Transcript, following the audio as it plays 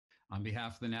On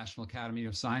behalf of the National Academy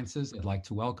of Sciences, I'd like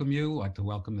to welcome you. I'd like to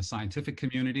welcome the scientific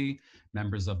community,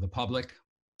 members of the public.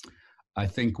 I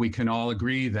think we can all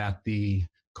agree that the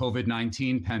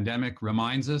COVID-19 pandemic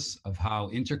reminds us of how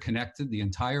interconnected the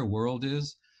entire world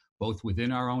is, both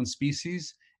within our own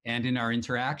species and in our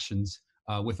interactions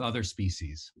with other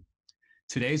species.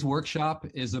 Today's workshop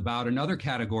is about another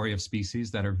category of species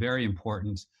that are very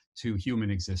important to human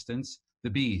existence, the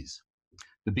bees.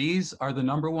 The bees are the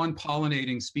 #1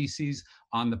 pollinating species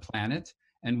on the planet,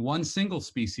 and one single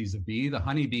species of bee, the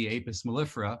honeybee Apis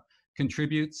mellifera,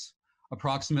 contributes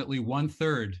approximately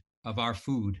 1/3 of our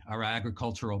food, our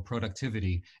agricultural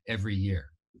productivity every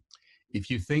year. If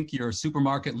you think your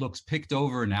supermarket looks picked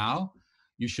over now,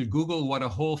 you should Google what a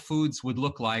Whole Foods would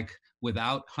look like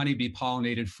without honeybee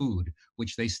pollinated food,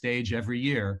 which they stage every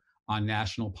year on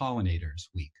National Pollinators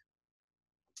Week.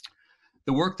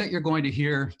 The work that you're going to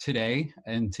hear today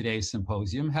in today's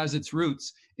symposium has its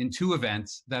roots in two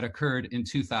events that occurred in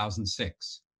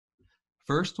 2006.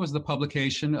 First was the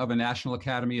publication of a National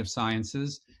Academy of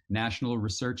Sciences National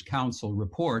Research Council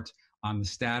report on the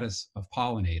status of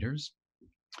pollinators,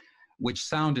 which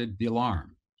sounded the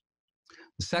alarm.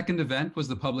 The second event was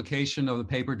the publication of the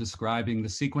paper describing the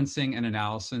sequencing and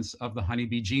analysis of the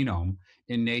honeybee genome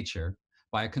in Nature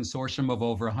by a consortium of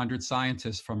over 100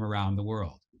 scientists from around the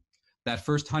world. That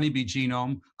first honeybee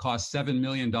genome cost $7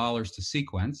 million to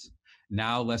sequence.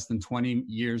 Now, less than 20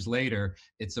 years later,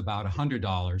 it's about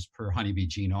 $100 per honeybee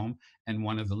genome. And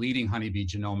one of the leading honeybee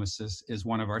genomicists is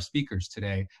one of our speakers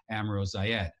today, Amro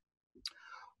Zayed.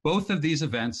 Both of these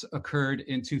events occurred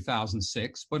in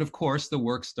 2006, but of course, the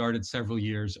work started several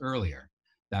years earlier.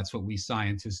 That's what we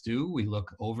scientists do. We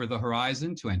look over the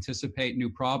horizon to anticipate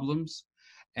new problems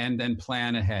and then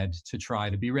plan ahead to try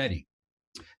to be ready.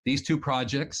 These two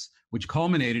projects, which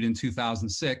culminated in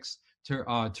 2006,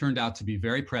 turned out to be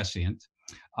very prescient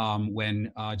when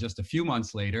just a few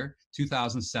months later,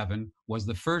 2007, was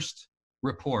the first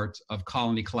report of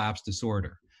colony collapse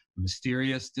disorder, the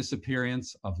mysterious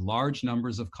disappearance of large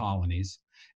numbers of colonies,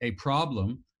 a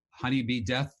problem, honeybee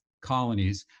death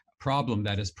colonies, problem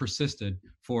that has persisted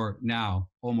for now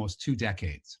almost 2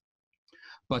 decades.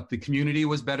 But the community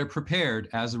was better prepared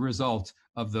as a result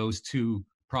of those two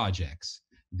projects,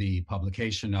 the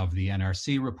publication of the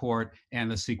NRC report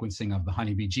and the sequencing of the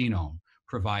honeybee genome,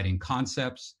 providing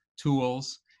concepts,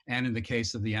 tools, and in the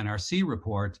case of the NRC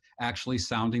report, actually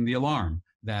sounding the alarm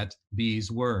that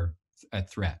bees were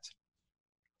threatened.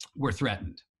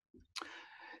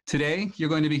 Today, you're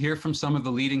going to hear from some of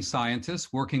the leading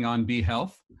scientists working on bee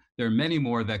health. There are many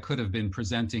more that could have been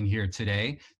presenting here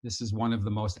today. This is one of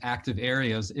the most active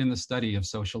areas in the study of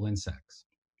social insects.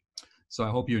 So I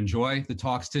hope you enjoy the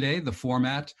talks today. The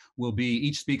format will be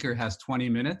each speaker has 20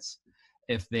 minutes.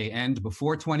 If they end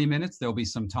before 20 minutes, there'll be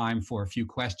some time for a few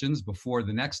questions before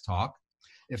the next talk.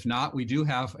 If not, we do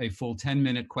have a full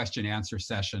 10-minute question-answer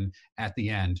session at the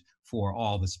end for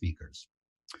all the speakers.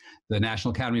 The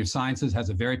National Academy of Sciences has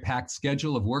a very packed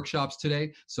schedule of workshops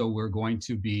today, so we're going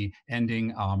to be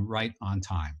ending right on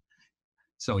time.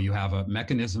 So you have a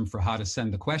mechanism for how to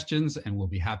send the questions, and we'll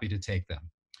be happy to take them.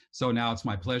 So now it's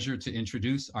my pleasure to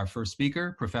introduce our first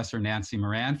speaker, Professor Nancy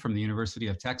Moran from the University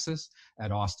of Texas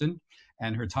at Austin,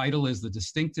 and her title is The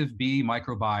Distinctive Bee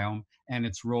Microbiome and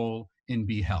Its Role in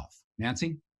Bee Health.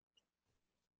 Nancy?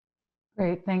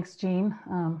 Great, thanks, Gene.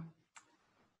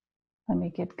 Let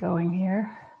me get going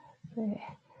here.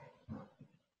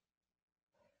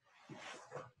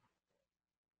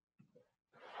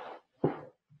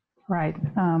 Right.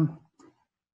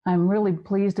 I'm really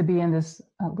pleased to be in this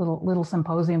little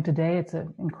symposium today. It's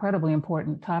an incredibly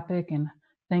important topic, and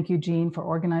thank you, Gene, for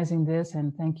organizing this,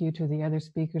 and thank you to the other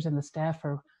speakers and the staff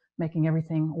for making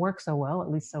everything work so well, at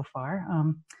least so far.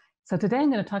 So today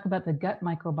I'm going to talk about the gut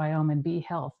microbiome and bee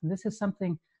health. And this is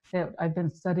something that I've been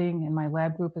studying, and my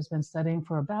lab group has been studying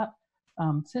for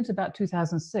since about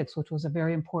 2006, which was a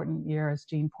very important year, as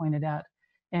Gene pointed out.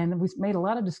 And we've made a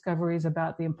lot of discoveries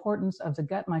about the importance of the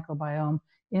gut microbiome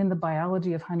in the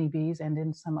biology of honeybees and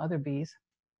in some other bees.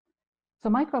 So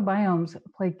microbiomes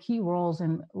play key roles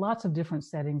in lots of different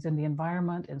settings, in the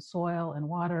environment, in soil and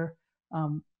water.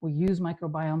 We use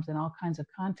microbiomes in all kinds of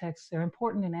contexts. They're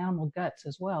important in animal guts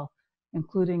as well,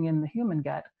 including in the human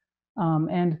gut.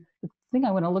 And the thing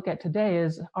I want to look at today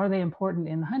is, are they important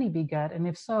in the honeybee gut? And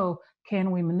if so, can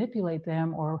we manipulate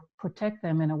them or protect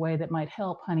them in a way that might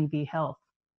help honeybee health?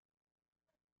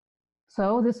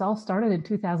 So this all started in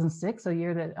 2006, a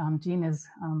year that Gene has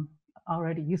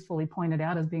already usefully pointed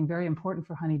out as being very important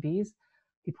for honeybees.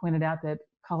 He pointed out that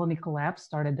colony collapse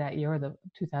started that year,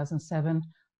 2007.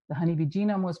 The honeybee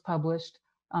genome was published.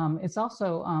 it's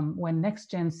also when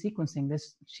next-gen sequencing,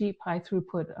 this cheap,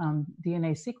 high-throughput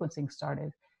DNA sequencing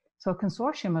started. So a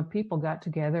consortium of people got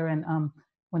together, and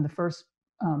when the first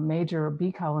major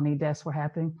bee colony deaths were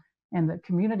happening, and the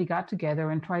community got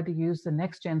together and tried to use the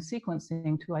next-gen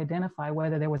sequencing to identify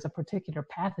whether there was a particular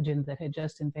pathogen that had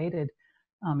just invaded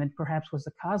and perhaps was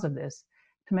the cause of this.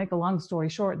 To make a long story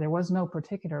short, there was no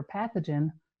particular pathogen,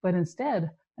 but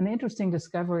instead, an interesting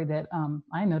discovery that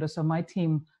I noticed, so my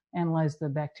team analyzed the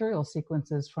bacterial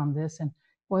sequences from this, and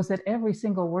was that every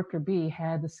single worker bee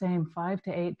had the same 5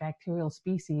 to 8 bacterial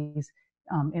species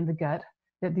in the gut,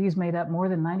 that these made up more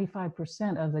than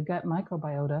 95% of the gut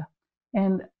microbiota,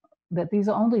 and that these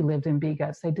only lived in bee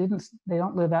guts. They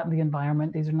don't live out in the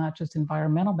environment. These are not just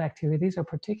environmental bacteria. These are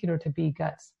particular to bee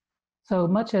guts. So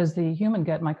much as the human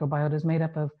gut microbiota is made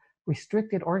up of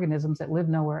restricted organisms that live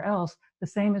nowhere else, the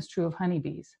same is true of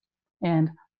honeybees. And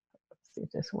let's see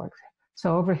if this works.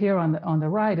 So over here on the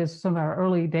right is some of our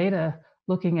early data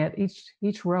looking at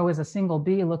each row is a single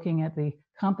bee looking at the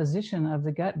composition of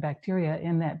the gut bacteria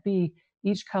in that bee.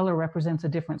 Each color represents a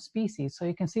different species. So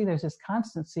you can see there's this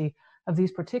constancy of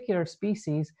these particular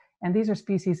species, and these are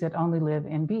species that only live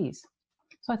in bees.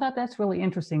 So I thought that's really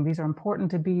interesting. These are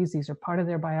important to bees. These are part of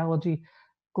their biology.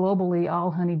 Globally, all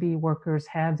honeybee workers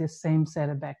have this same set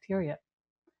of bacteria.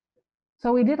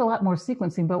 So we did a lot more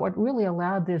sequencing, but what really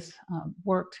allowed this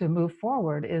work to move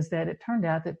forward is that it turned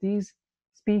out that these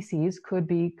species could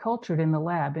be cultured in the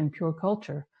lab in pure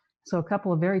culture. So a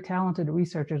couple of very talented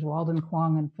researchers, Walden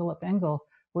Kwong and Philip Engel,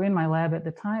 were in my lab at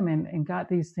the time and got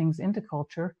these things into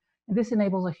culture. And this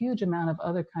enables a huge amount of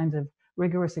other kinds of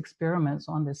rigorous experiments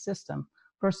on this system.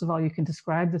 First of all, you can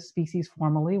describe the species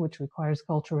formally, which requires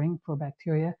culturing for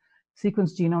bacteria,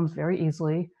 sequence genomes very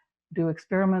easily, do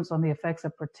experiments on the effects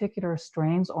of particular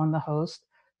strains on the host,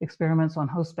 experiments on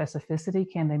host specificity,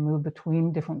 can they move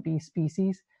between different bee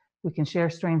species? We can share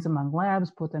strains among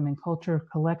labs, put them in culture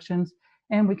collections,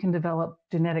 and we can develop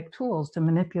genetic tools to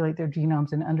manipulate their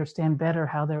genomes and understand better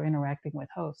how they're interacting with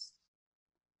hosts.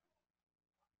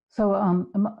 So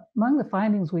among the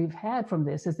findings we've had from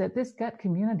this is that this gut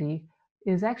community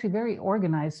is actually very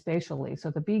organized spatially. So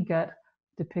the bee gut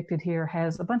depicted here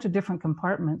has a bunch of different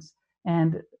compartments,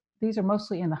 and these are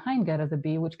mostly in the hindgut of the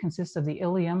bee, which consists of the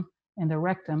ileum and the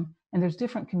rectum, and there's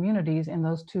different communities in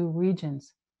those two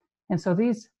regions. And so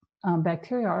these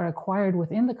bacteria are acquired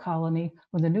within the colony.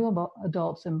 When the new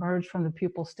adults emerge from the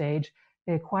pupal stage,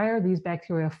 they acquire these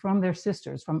bacteria from their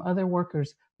sisters, from other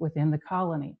workers within the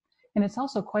colony. And it's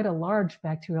also quite a large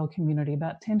bacterial community,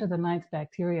 about 10 to the 9th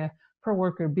bacteria per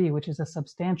worker bee, which is a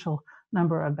substantial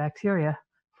number of bacteria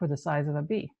for the size of a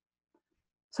bee.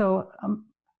 So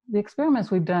the experiments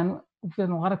we've done a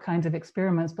lot of kinds of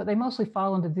experiments, but they mostly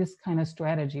fall into this kind of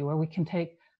strategy where we can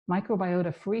take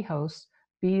microbiota-free hosts,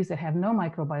 bees that have no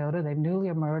microbiota, they've newly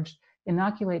emerged,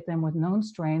 inoculate them with known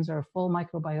strains or full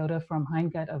microbiota from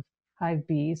hindgut of hive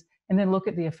bees, and then look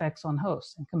at the effects on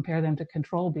hosts and compare them to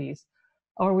control bees.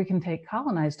 Or we can take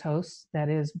colonized hosts, that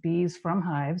is bees from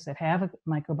hives that have a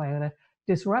microbiota,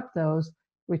 disrupt those,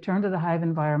 return to the hive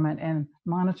environment and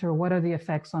monitor what are the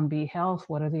effects on bee health,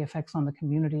 what are the effects on the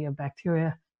community of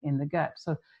bacteria in the gut.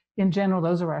 So in general,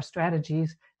 those are our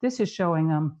strategies. This is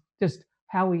showing just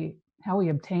how we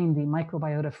obtain the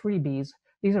microbiota-free bees.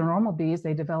 These are normal bees,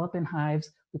 they develop in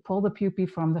hives, we pull the pupae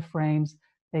from the frames,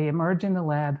 they emerge in the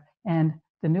lab, and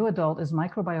the new adult is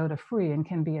microbiota-free and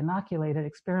can be inoculated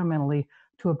experimentally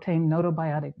to obtain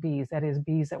gnotobiotic bees, that is,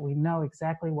 bees that we know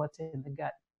exactly what's in the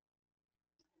gut.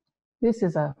 This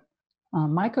is a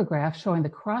micrograph showing the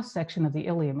cross-section of the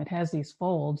ileum. It has these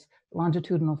folds,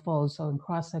 longitudinal folds, so in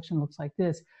cross-section looks like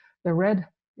this. The red,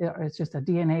 it's just a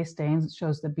DNA stain that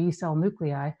shows the B cell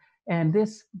nuclei, and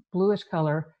this bluish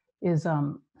color is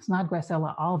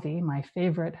Snodgrassella alvi, my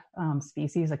favorite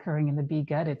species occurring in the bee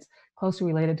gut. It's closely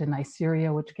related to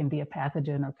Neisseria, which can be a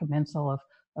pathogen or commensal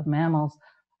of mammals,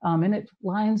 and it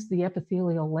lines the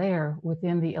epithelial layer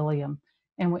within the ileum.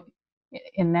 And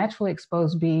in naturally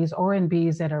exposed bees or in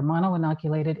bees that are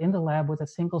mono-inoculated in the lab with a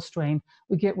single strain,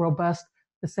 we get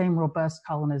the same robust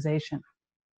colonization.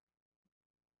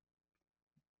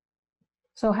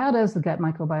 So how does the gut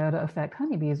microbiota affect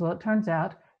honeybees? Well, it turns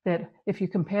out that if you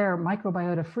compare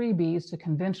microbiota-free bees to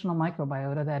conventional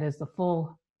microbiota, that is the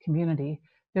full community,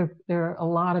 there are a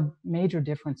lot of major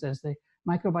differences. The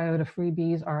microbiota-free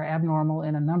bees are abnormal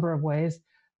in a number of ways.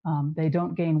 They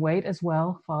don't gain weight as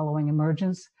well following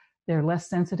emergence. They're less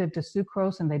sensitive to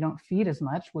sucrose and they don't feed as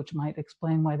much, which might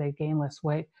explain why they gain less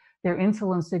weight. Their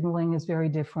insulin signaling is very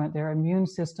different. Their immune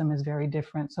system is very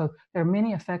different. So there are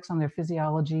many effects on their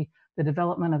physiology. The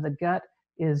development of the gut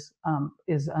is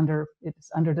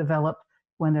underdeveloped.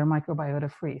 when they're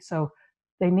microbiota free. So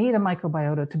they need a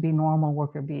microbiota to be normal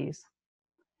worker bees.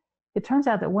 It turns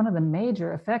out that one of the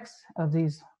major effects of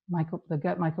the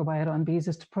gut microbiota on bees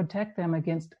is to protect them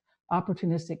against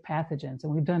opportunistic pathogens.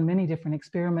 And we've done many different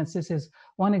experiments. This is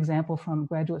one example from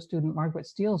graduate student Margaret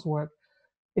Steele's work.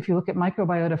 If you look at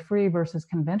microbiota-free versus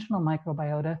conventional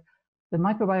microbiota, the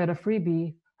microbiota-free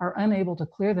bee are unable to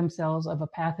clear themselves of a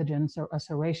pathogen, so a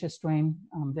Serratia strain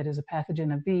that is a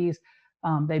pathogen of bees.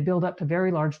 They build up to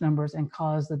very large numbers and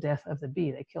cause the death of the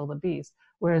bee. They kill the bees.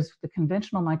 Whereas the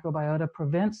conventional microbiota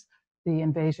prevents the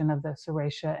invasion of the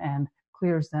Serratia and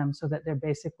clears them so that they're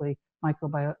basically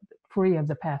microbiota free of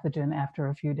the pathogen after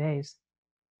a few days.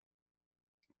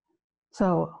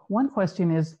 So one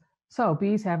question is, so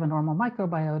bees have a normal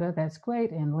microbiota, that's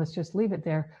great, and let's just leave it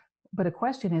there. But a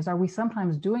question is, are we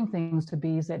sometimes doing things to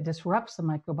bees that disrupts the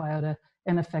microbiota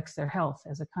and affects their health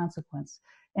as a consequence?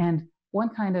 And one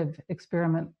kind of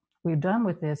experiment we've done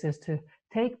with this is to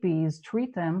take bees,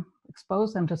 treat them,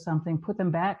 expose them to something, put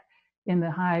them back in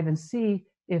the hive and see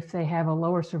if they have a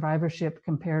lower survivorship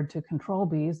compared to control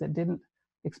bees that didn't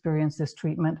experience this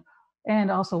treatment, and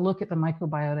also look at the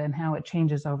microbiota and how it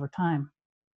changes over time.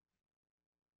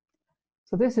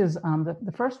 So this is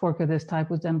the first work of this type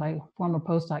was done by former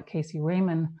postdoc Casey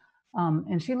Raymond,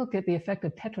 and she looked at the effect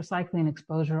of tetracycline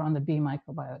exposure on the bee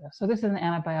microbiota. So this is an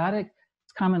antibiotic.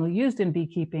 It's commonly used in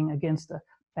beekeeping against the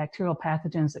bacterial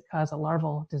pathogens that cause a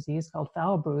larval disease called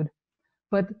foul brood.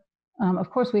 But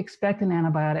of course, we expect an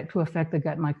antibiotic to affect the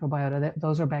gut microbiota.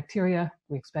 Those are bacteria.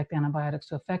 We expect antibiotics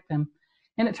to affect them.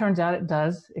 And it turns out it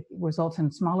does. It results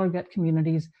in smaller gut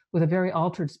communities with a very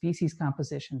altered species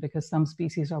composition because some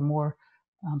species are more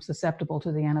susceptible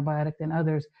to the antibiotic than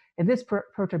others. And this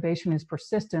perturbation is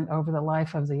persistent over the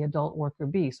life of the adult worker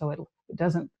bee. So it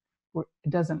doesn't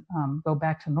go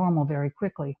back to normal very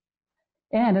quickly.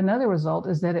 And another result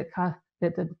is that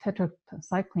that the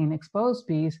tetracycline exposed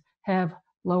bees have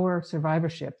lower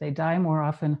survivorship. They die more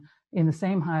often in the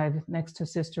same hive next to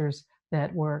sisters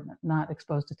that were not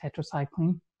exposed to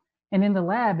tetracycline. And in the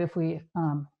lab, if we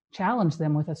challenge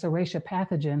them with a Serratia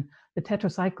pathogen, the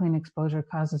tetracycline exposure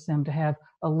causes them to have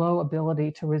a low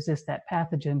ability to resist that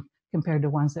pathogen compared to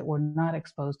ones that were not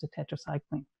exposed to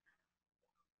tetracycline.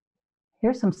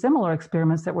 Here's some similar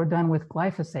experiments that were done with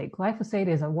glyphosate. Glyphosate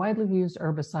is a widely used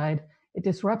herbicide. It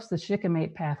disrupts the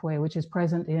shikimate pathway, which is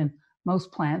present in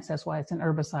most plants. That's why it's an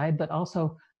herbicide, but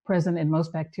also present in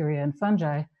most bacteria and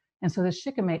fungi. And so the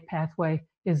shikimate pathway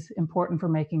is important for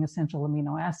making essential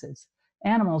amino acids.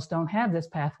 Animals don't have this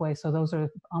pathway, so those are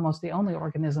almost the only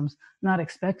organisms not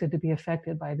expected to be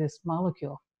affected by this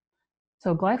molecule.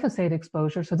 So glyphosate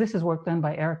exposure, so this is work done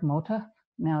by Eric Mota,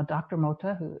 now Dr.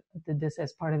 Mota, who did this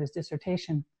as part of his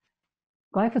dissertation.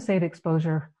 Glyphosate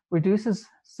exposure reduces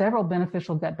several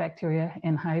beneficial gut bacteria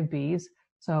in hive bees.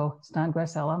 So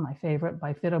Snodgrassella, my favorite,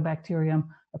 Bifidobacterium,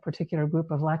 a particular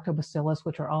group of lactobacillus,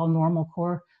 which are all normal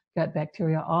core gut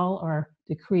bacteria, all are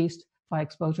decreased by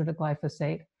exposure to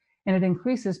glyphosate. And it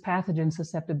increases pathogen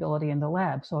susceptibility in the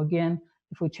lab. So again,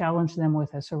 if we challenge them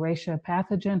with a Serratia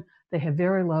pathogen, they have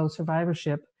very low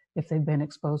survivorship if they've been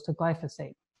exposed to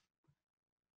glyphosate.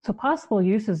 So possible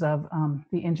uses of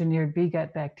the engineered bee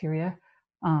gut bacteria.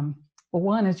 Well,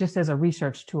 one is just as a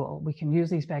research tool. We can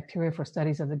use these bacteria for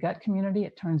studies of the gut community.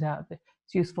 It turns out that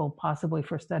it's useful possibly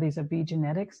for studies of bee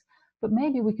genetics, but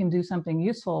maybe we can do something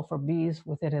useful for bees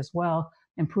with it as well,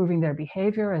 improving their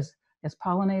behavior as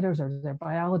pollinators or their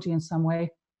biology in some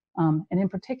way. And in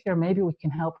particular, maybe we can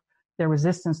help their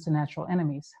resistance to natural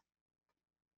enemies.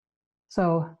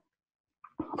 So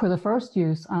for the first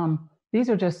use, these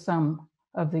are just some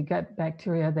of the gut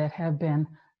bacteria that have been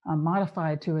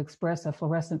modified to express a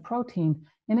fluorescent protein.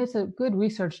 And it's a good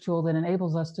research tool that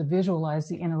enables us to visualize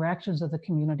the interactions of the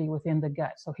community within the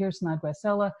gut. So here's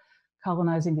Snodgrassella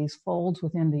colonizing these folds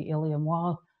within the ileum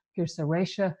wall. Here's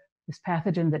Serratia, this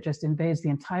pathogen that just invades the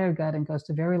entire gut and goes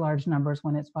to very large numbers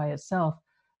when it's by itself.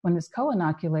 When it's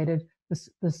co-inoculated, the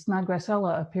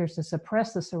Snodgrassella appears to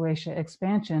suppress the Serratia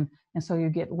expansion, and so you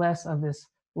get less of this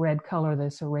red color, the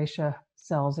Serratia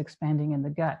cells expanding in the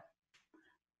gut.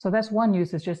 So that's one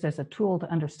use, is just as a tool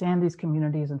to understand these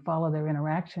communities and follow their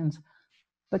interactions.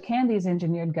 But can these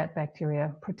engineered gut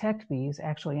bacteria protect bees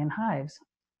actually in hives?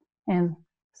 And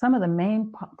some of the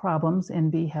main problems in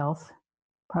bee health,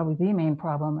 probably the main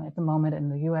problem at the moment in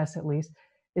the US at least,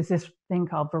 is this thing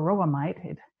called varroa mite.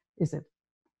 It is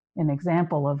an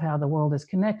example of how the world is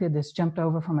connected. This jumped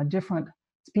over from a different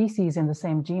species in the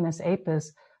same genus,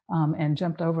 Apis, and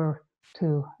jumped over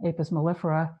to Apis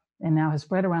mellifera, and now has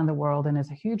spread around the world and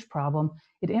is a huge problem.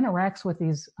 It interacts with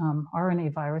these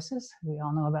RNA viruses. We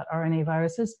all know about RNA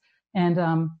viruses.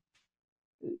 And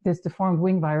this deformed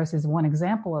wing virus is one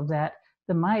example of that.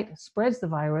 The mite spreads the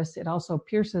virus. It also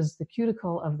pierces the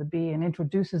cuticle of the bee and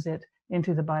introduces it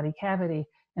into the body cavity.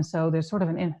 And so there's sort of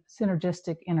an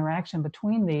synergistic interaction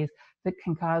between these that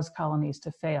can cause colonies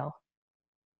to fail.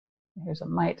 Here's a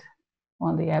mite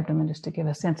on the abdomen just to give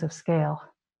a sense of scale.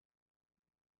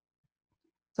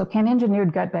 So can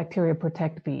engineered gut bacteria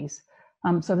protect bees?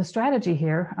 So the strategy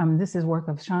here, this is work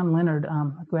of Sean Leonard,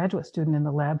 a graduate student in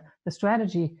the lab. The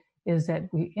strategy is that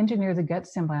we engineer the gut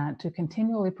symbiont to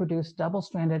continually produce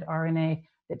double-stranded RNA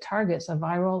that targets a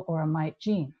viral or a mite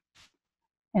gene.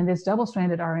 And this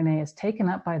double-stranded RNA is taken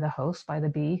up by the host, by the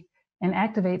bee, and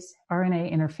activates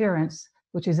RNA interference,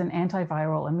 which is an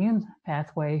antiviral immune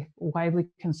pathway widely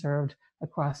conserved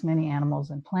across many animals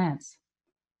and plants.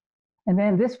 And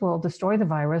then this will destroy the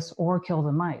virus or kill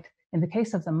the mite. In the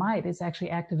case of the mite, it's actually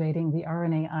activating the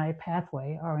RNAi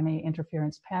pathway, RNA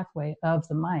interference pathway of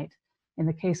the mite. In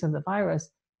the case of the virus,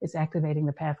 it's activating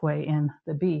the pathway in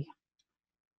the bee.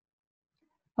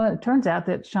 Well, it turns out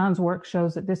that Sean's work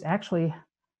shows that this actually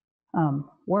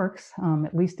works,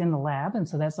 at least in the lab, and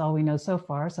so that's all we know so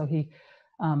far. So he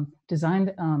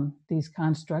designed these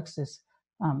constructs, this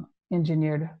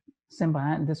engineered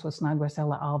symbiont, and this was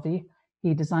Snodgrassella alvi.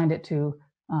 He designed it to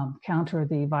counter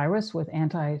the virus with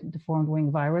anti-deformed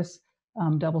wing virus,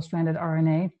 double-stranded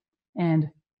RNA, and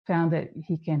found that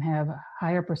he can have a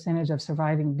higher percentage of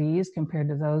surviving bees compared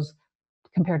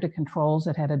to controls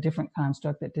that had a different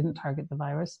construct that didn't target the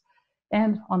virus.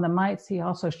 And on the mites, he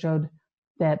also showed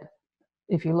that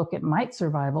if you look at mite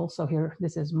survival, so here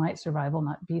this is mite survival,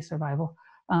 not bee survival,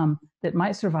 that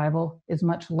mite survival is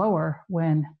much lower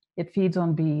when it feeds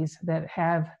on bees that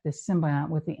have this symbiont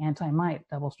with the anti-mite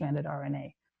double-stranded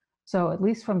RNA. So at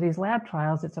least from these lab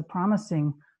trials, it's a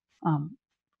promising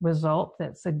result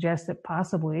that suggests that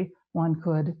possibly one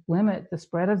could limit the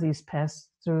spread of these pests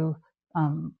through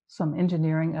some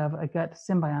engineering of a gut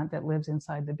symbiont that lives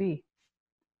inside the bee.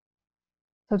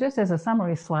 So just as a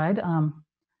summary slide,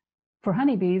 for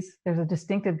honeybees, there's a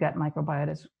distinctive gut microbiota.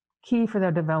 It's key for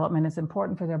their development. It's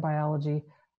important for their biology.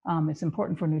 It's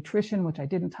important for nutrition, which I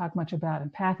didn't talk much about,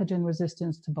 and pathogen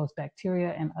resistance to both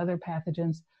bacteria and other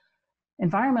pathogens.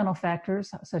 Environmental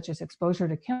factors, such as exposure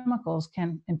to chemicals,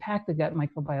 can impact the gut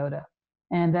microbiota,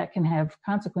 and that can have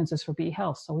consequences for bee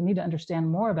health. So we need to understand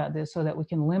more about this so that we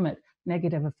can limit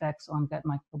negative effects on gut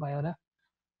microbiota.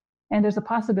 And there's a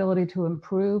possibility to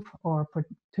improve or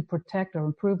to protect or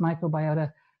improve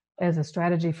microbiota as a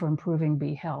strategy for improving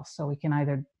bee health. So we can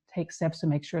either take steps to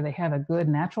make sure they have a good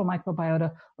natural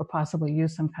microbiota or possibly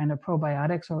use some kind of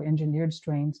probiotics or engineered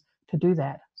strains to do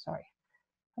that.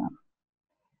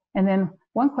 And then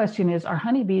one question is, are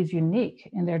honeybees unique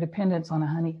in their dependence on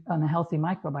a healthy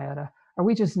microbiota? Are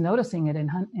we just noticing it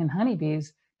in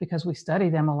honeybees because we study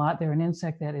them a lot? They're an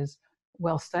insect that is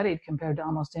well studied compared to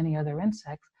almost any other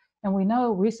insect. And we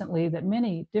know recently that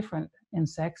many different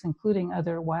insects, including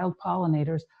other wild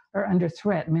pollinators, are under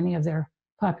threat. Many of their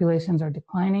populations are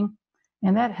declining.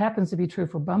 And that happens to be true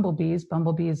for bumblebees.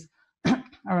 Bumblebees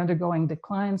are undergoing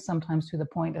decline, sometimes to the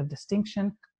point of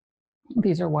extinction.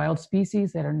 These are wild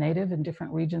species that are native in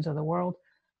different regions of the world,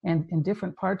 and in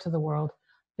different parts of the world,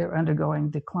 they're undergoing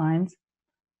declines.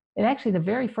 And actually, the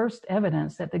very first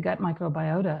evidence that the gut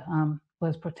microbiota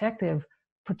was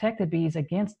protected bees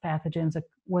against pathogens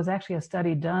was actually a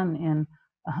study done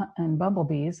in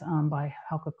bumblebees by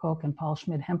Hauke Koch and Paul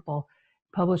Schmid-Hempel,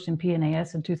 published in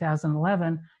PNAS in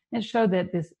 2011. It showed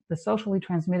that the socially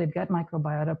transmitted gut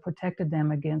microbiota protected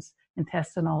them against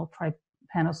intestinal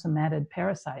trypanosomatid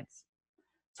parasites.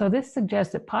 So this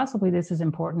suggests that possibly this is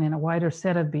important in a wider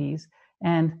set of bees.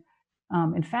 And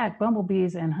in fact,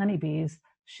 bumblebees and honeybees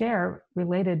share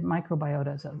related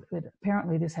microbiota. So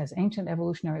apparently this has ancient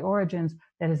evolutionary origins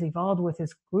that has evolved with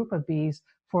this group of bees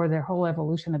for their whole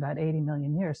evolution about 80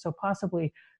 million years. So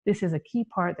possibly this is a key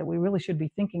part that we really should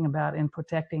be thinking about in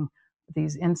protecting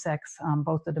these insects,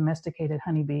 both the domesticated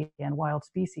honeybee and wild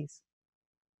species.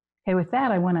 Okay, with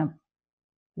that, I want to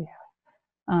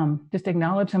just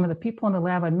acknowledge some of the people in the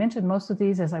lab. I mentioned most of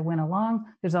these as I went along.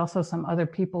 There's also some other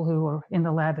people who were in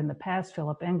the lab in the past: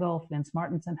 Philip Engel, Vince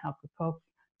Martinson, Hauke Koch,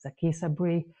 Zaki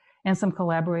Sabri, and some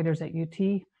collaborators at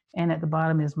UT. And at the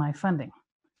bottom is my funding.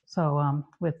 So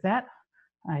with that,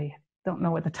 I don't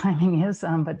know what the timing is,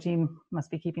 but Jean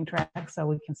must be keeping track so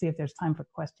we can see if there's time for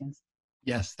questions.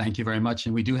 Yes, thank you very much.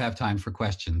 And we do have time for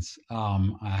questions.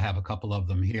 I have a couple of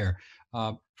them here.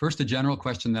 First, a general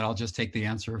question that I'll just take the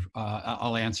answer.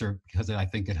 I'll answer because I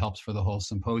think it helps for the whole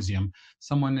symposium.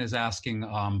 Someone is asking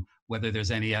whether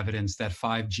there's any evidence that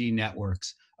 5G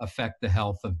networks affect the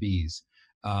health of bees.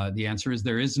 The answer is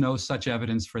there is no such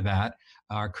evidence for that.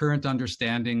 Our current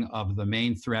understanding of the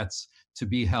main threats to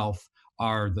bee health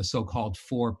are the so-called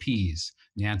 4 Ps.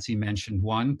 Nancy mentioned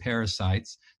one,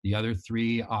 parasites. The other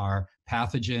 3 are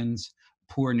pathogens,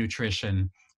 poor nutrition,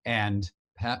 and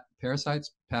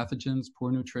parasites, pathogens,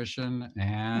 poor nutrition,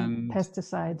 and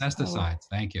pesticides. Pesticides,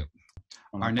 thank you.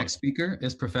 Our next speaker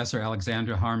is Professor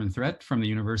Alexandra Harmon-Threatt from the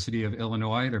University of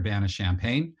Illinois at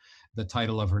Urbana-Champaign. The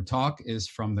title of her talk is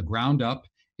From the Ground Up,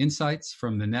 Insights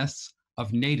from the Nests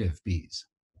of Native Bees.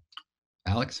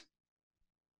 Alex?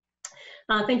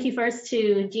 Thank you first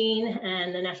to Jean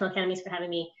and the National Academies for having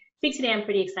me speak today. I'm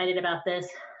pretty excited about this.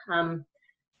 And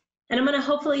I'm going to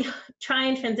hopefully try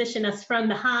and transition us from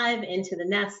the hive into the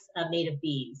nests of native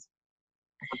bees.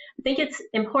 I think it's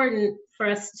important for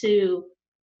us to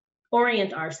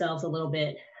orient ourselves a little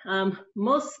bit.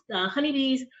 Most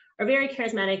honeybees are very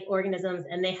charismatic organisms,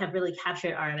 and they have really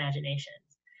captured our imaginations.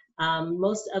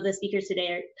 Most of the speakers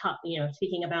today are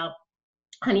speaking about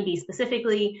honeybees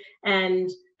specifically, and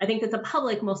I think that the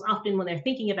public most often when they're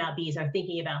thinking about bees are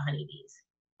thinking about honeybees.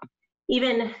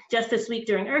 Even just this week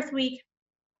during Earth Week,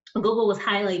 Google was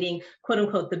highlighting quote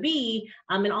unquote the bee,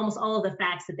 and almost all of the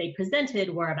facts that they presented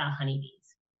were about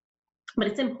honeybees. But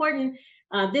it's important,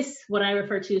 what I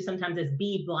refer to sometimes as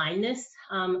bee blindness,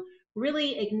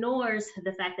 really ignores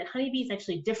the fact that honeybees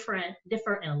actually differ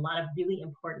in a lot of really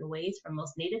important ways from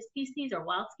most native species or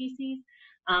wild species,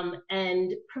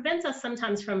 and prevents us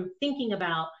sometimes from thinking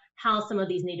about how some of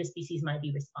these native species might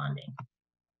be responding.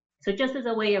 So just as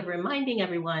a way of reminding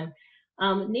everyone,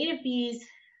 native bees,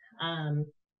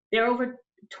 there are over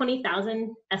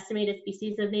 20,000 estimated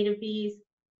species of native bees,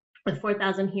 with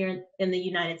 4,000 here in the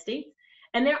United States.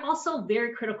 And they're also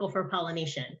very critical for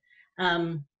pollination.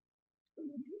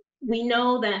 We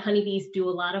know that honeybees do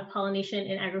a lot of pollination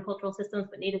in agricultural systems,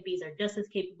 but native bees are just as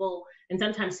capable and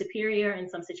sometimes superior in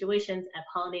some situations at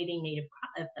pollinating native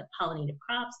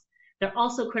crops. They're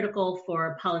also critical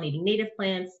for pollinating native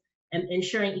plants and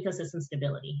ensuring ecosystem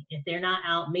stability. If they're not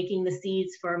out making the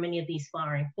seeds for many of these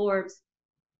flowering forbs,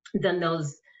 then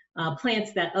those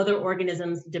plants that other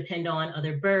organisms depend on,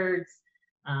 other birds,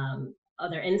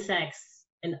 other insects,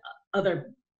 and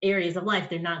other areas of life,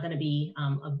 they're not going to be,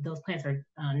 those plants are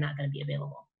not going to be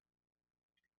available.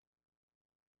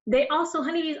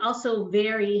 Honeybees also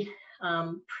vary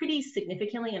pretty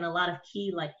significantly in a lot of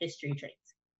key life history traits.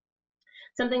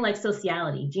 Something like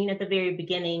sociality. Jean at the very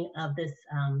beginning of this,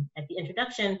 at the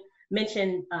introduction,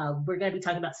 mentioned we're going to be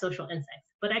talking about social insects,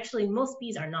 but actually most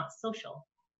bees are not social.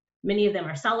 Many of them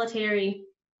are solitary,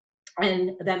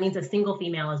 and that means a single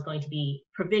female is going to be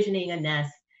provisioning a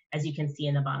nest, as you can see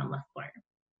in the bottom left corner.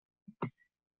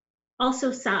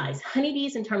 Also size.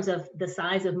 Honeybees, in terms of the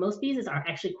size of most bees, are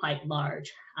actually quite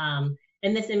large.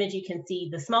 In this image, you can see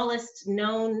the smallest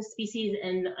known species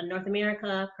in North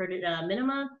America, Perdita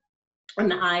minima, on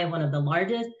the eye of one of the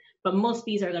largest, but most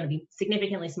bees are going to be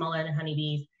significantly smaller than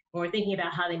honeybees. When we're thinking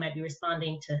about how they might be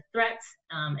responding to threats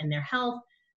and their health,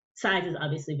 size is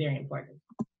obviously very important.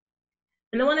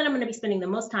 And the one that I'm going to be spending the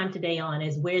most time today on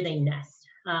is where they nest.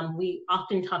 We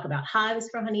often talk about hives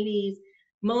for honeybees.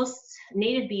 Most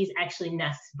native bees actually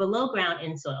nest below ground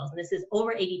in soils. And this is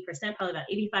over 80%, probably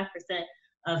about 85%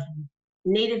 of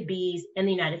native bees in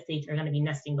the United States are going to be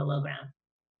nesting below ground.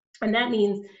 And that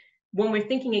means when we're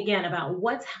thinking again about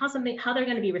how they're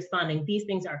going to be responding, these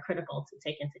things are critical to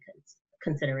take into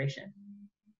consideration.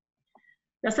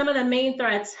 Now, some of the main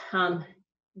threats,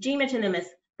 Jean mentioned them as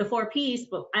the 4 Ps,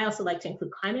 but I also like to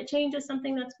include climate change as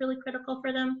something that's really critical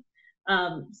for them.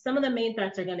 Some of the main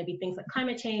threats are going to be things like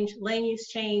climate change, land use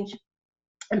change,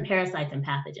 and parasites and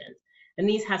pathogens. And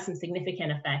these have some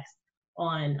significant effects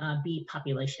on bee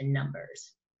population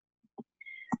numbers.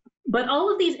 But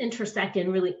all of these intersect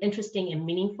in really interesting and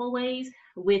meaningful ways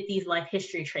with these life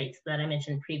history traits that I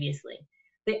mentioned previously.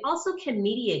 They also can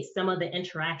mediate some of the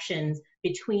interactions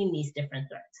between these different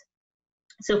threats.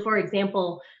 So for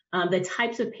example, the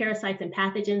types of parasites and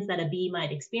pathogens that a bee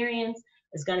might experience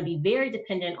is going to be very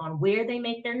dependent on where they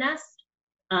make their nest.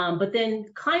 But then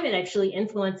climate actually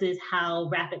influences how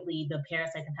rapidly the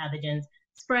parasites and pathogens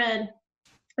spread.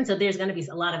 And so there's going to be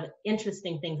a lot of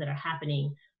interesting things that are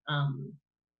happening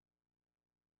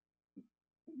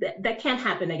that can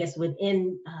happen, I guess,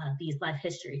 within these life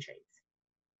history traits.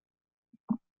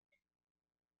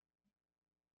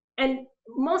 And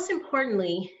most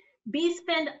importantly, bees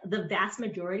spend the vast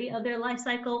majority of their life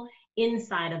cycle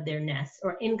inside of their nests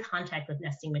or in contact with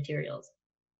nesting materials.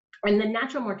 And the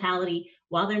natural mortality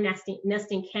while they're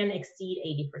nesting can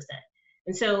exceed 80%.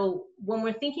 And so when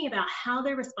we're thinking about how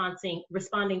they're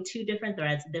responding to different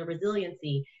threats, their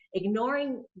resiliency,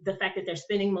 ignoring the fact that they're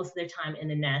spending most of their time in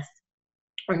the nest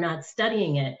or not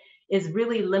studying it is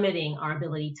really limiting our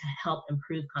ability to help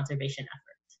improve conservation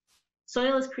efforts.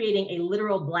 Soil is creating a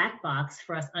literal black box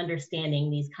for us understanding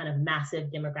these kind of massive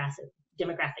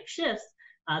demographic shifts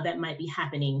that might be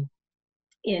happening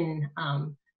in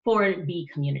foreign bee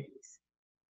communities.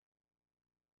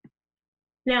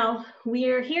 Now,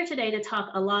 we're here today to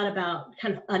talk a lot about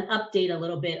kind of an update a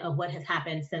little bit of what has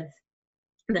happened since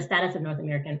the Status of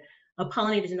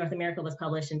Pollinators in North America was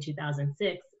published in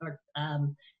 2006.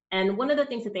 And one of the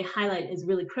things that they highlight is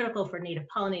really critical for native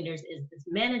pollinators is this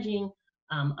managing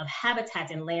of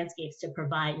habitats and landscapes to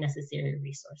provide necessary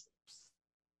resources.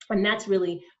 And that's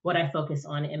really what I focus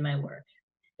on in my work,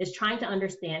 is trying to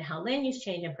understand how land use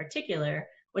change in particular,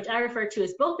 which I refer to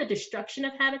as both the destruction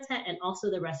of habitat and also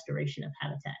the restoration of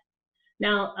habitat.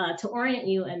 Now, to orient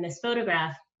you in this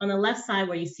photograph, on the left side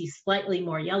where you see slightly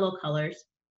more yellow colors,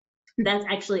 that's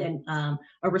actually a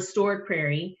restored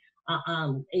prairie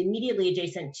immediately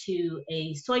adjacent to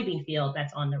a soybean field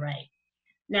that's on the right.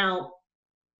 Now,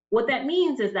 what that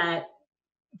means is that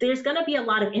there's going to be a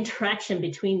lot of interaction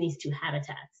between these two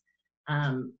habitats.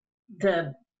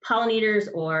 The pollinators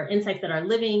or insects that are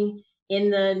living in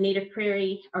the native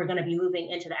prairie are going to be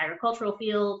moving into the agricultural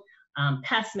field.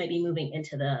 Pests may be moving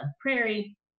into the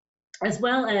prairie, as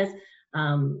well as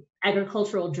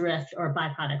agricultural drift or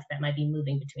byproducts that might be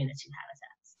moving between the two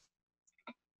habitats.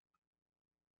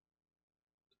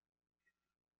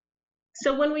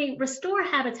 So when we restore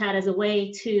habitat as a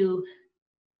way to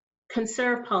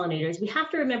conserve pollinators, we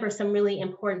have to remember some really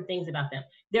important things about them.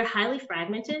 They're highly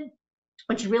fragmented,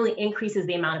 which really increases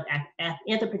the amount of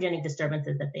anthropogenic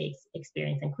disturbances that they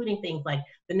experience, including things like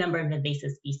the number of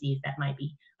invasive species that might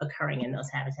be occurring in those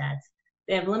habitats.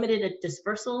 They have limited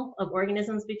dispersal of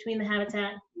organisms between the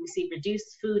habitat. We see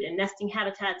reduced food and nesting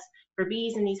habitats for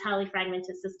bees in these highly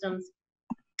fragmented systems,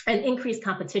 and increased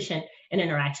competition and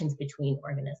interactions between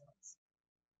organisms.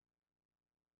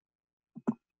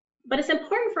 But it's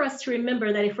important for us to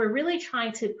remember that if we're really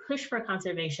trying to push for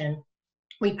conservation,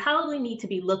 we probably need to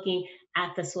be looking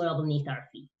at the soil beneath our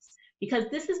feet, because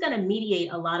this is going to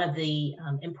mediate a lot of the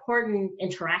important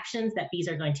interactions that bees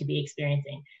are going to be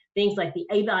experiencing. Things like the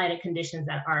abiotic conditions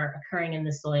that are occurring in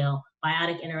the soil,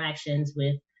 biotic interactions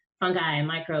with fungi and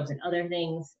microbes and other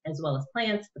things, as well as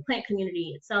plants, the plant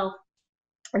community itself,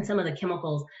 and some of the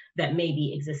chemicals that may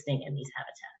be existing in these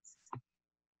habitats.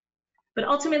 But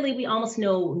ultimately, we almost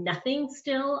know nothing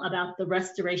still about the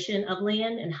restoration of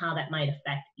land and how that might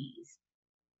affect bees.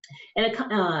 In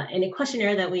a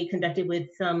questionnaire that we conducted with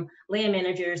some land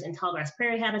managers in tallgrass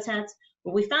prairie habitats,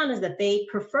 what we found is that they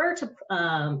prefer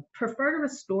to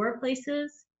restore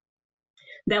places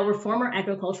that were former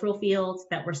agricultural fields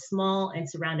that were small and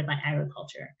surrounded by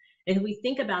agriculture. And if we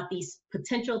think about these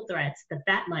potential threats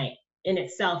that might in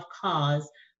itself cause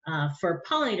for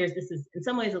pollinators, this is in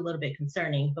some ways a little bit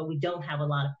concerning, but we don't have a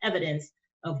lot of evidence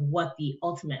of what the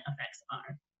ultimate effects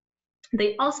are.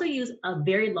 They also use a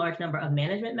very large number of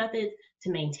management methods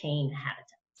to maintain habitats.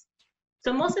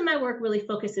 So most of my work really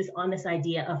focuses on this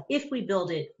idea of if we build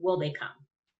it, will they come?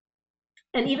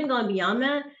 And even going beyond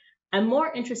that, I'm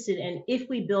more interested in if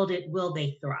we build it, will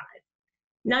they thrive?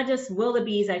 Not just will the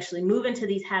bees actually move into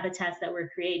these habitats that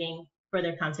we're creating for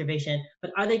their conservation,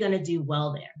 but are they going to do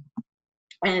well there?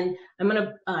 And I'm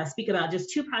going to speak about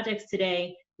just two projects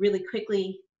today really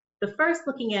quickly. The first,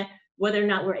 looking at whether or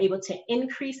not we're able to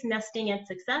increase nesting and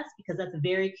success, because that's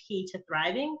very key to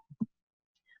thriving,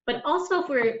 but also if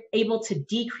we're able to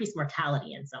decrease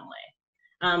mortality in some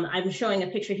way. I'm showing a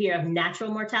picture here of natural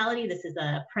mortality. This is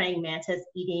a praying mantis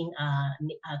eating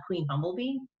a queen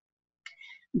bumblebee.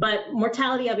 But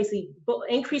mortality, obviously,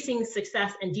 increasing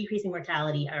success and decreasing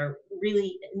mortality are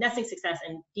really, nesting success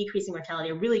and decreasing mortality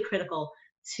are really critical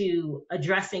to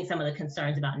addressing some of the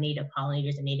concerns about native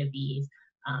pollinators and native bees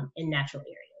in natural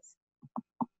areas.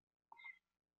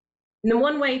 And the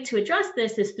one way to address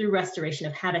this is through restoration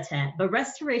of habitat, but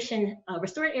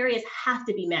restored areas have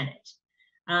to be managed.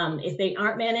 If they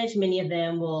aren't managed, many of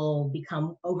them will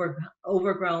become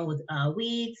overgrown with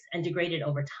weeds and degraded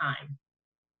over time.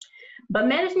 But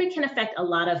management can affect a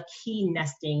lot of key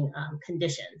nesting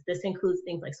conditions. This includes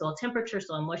things like soil temperature,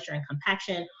 soil moisture, and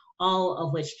compaction, all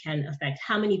of which can affect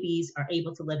how many bees are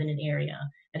able to live in an area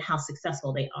and how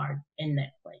successful they are in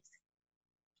that place.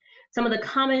 Some of the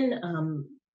common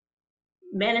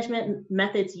management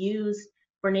methods used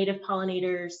for native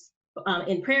pollinators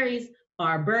in prairies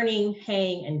are burning,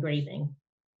 haying, and grazing.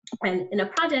 And in a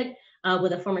project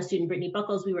with a former student, Brittany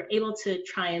Buckles, we were able to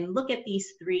try and look at these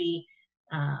three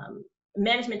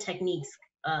management techniques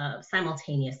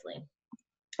simultaneously.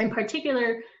 In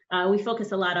particular, we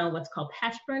focus a lot on what's called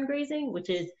patch burn grazing, which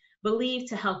is believed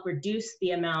to help reduce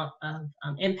the amount of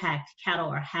impact cattle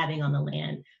are having on the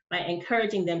land by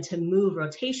encouraging them to move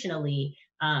rotationally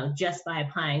just by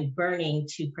applying burning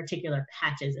to particular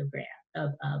patches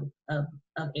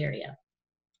of area.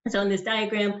 So in this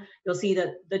diagram, you'll see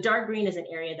that the dark green is an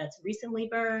area that's recently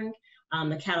burned.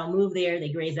 The cattle move there, they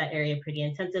graze that area pretty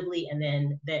intensively, and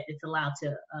then it's allowed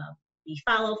to be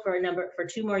fallow for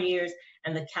 2 more years,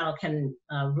 and the cattle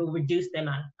will reduce the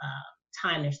amount of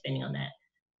time they're spending on that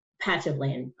patch of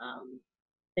land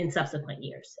in subsequent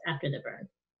years after the burn.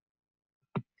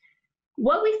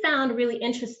 What we found really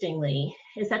interestingly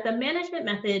is that the management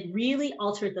method really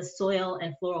altered the soil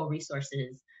and floral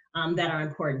resources that are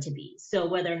important to bees. So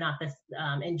whether or not this,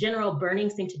 in general, burning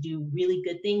seemed to do really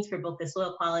good things for both the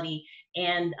soil quality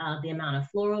and the amount of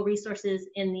floral resources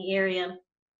in the area,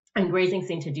 and grazing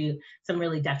seemed to do some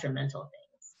really detrimental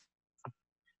things.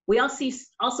 We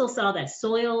also saw that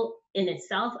soil in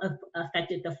itself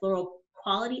affected the floral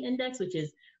quality index, which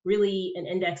is really an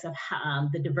index of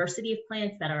the diversity of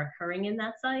plants that are occurring in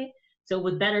that site. So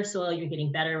with better soil, you're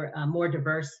getting better, more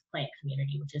diverse plant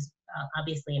community, which is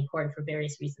obviously important for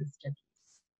various reasons to bees.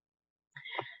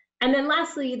 And then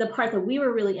lastly, the part that we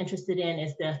were really interested in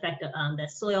is the effect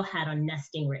that soil had on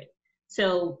nesting rate.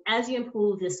 So as you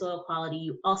improve the soil quality,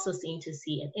 you also seem to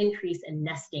see an increase in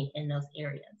nesting in those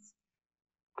areas.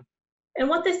 And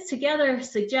what this together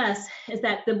suggests is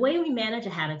that the way we manage a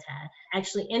habitat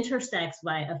actually intersects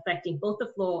by affecting both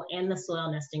the floral and the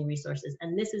soil nesting resources.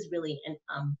 And this is really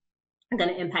going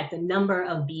to impact the number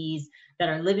of bees that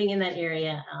are living in that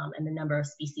area and the number of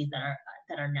species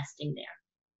that are nesting there.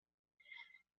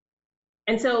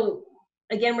 And so,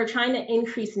 again, we're trying to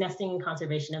increase nesting and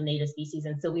conservation of native species.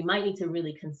 And so we might need to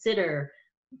really consider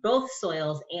both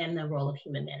soils and the role of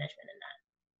human management in that.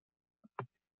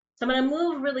 So I'm going to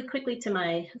move really quickly to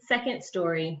my second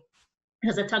story,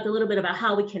 because I talked a little bit about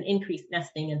how we can increase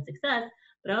nesting and success,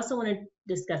 but I also want to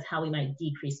discuss how we might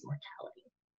decrease mortality.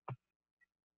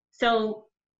 So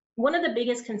one of the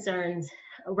biggest concerns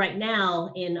right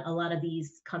now in a lot of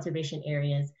these conservation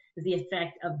areas is the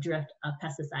effect of drift of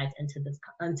pesticides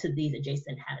into these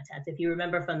adjacent habitats. If you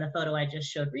remember from the photo I just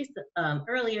showed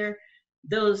earlier,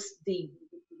 the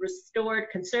restored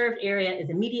conserved area is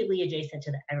immediately adjacent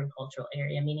to the agricultural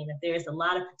area, meaning that there's a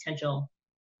lot of potential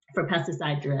for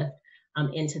pesticide drift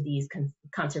into these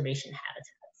conservation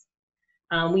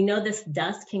habitats. We know this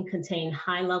dust can contain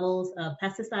high levels of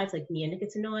pesticides like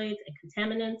neonicotinoids and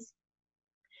contaminants,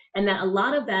 and that a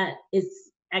lot of that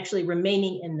is actually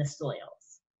remaining in the soils.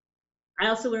 I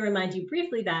also want to remind you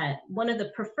briefly that one of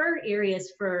the preferred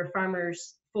areas for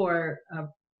farmers, for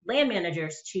land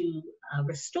managers to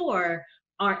restore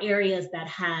are areas that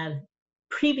have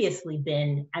previously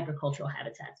been agricultural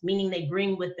habitats, meaning they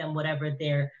bring with them whatever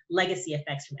their legacy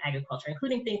effects from agriculture,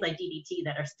 including things like DDT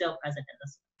that are still present in the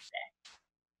soil today.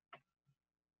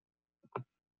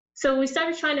 So we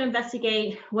started trying to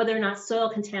investigate whether or not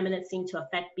soil contaminants seem to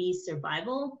affect bees'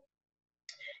 survival.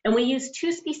 And we used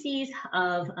 2 species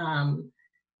of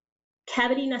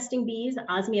cavity nesting bees,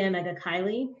 Osmia and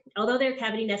megachile. Although they're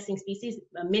cavity nesting species,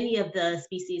 many of the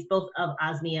species, both of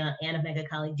Osmia and of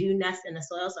megachile, do nest in the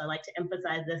soil. So I like to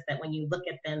emphasize this, that when you look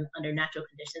at them under natural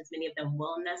conditions, many of them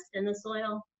will nest in the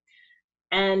soil.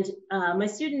 And my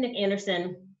student, Nick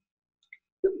Anderson,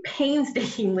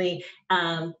 painstakingly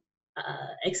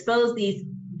exposed these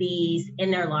bees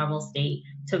in their larval state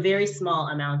to very small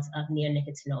amounts of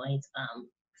neonicotinoids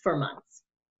for months.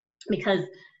 Because,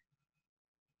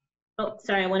 oh,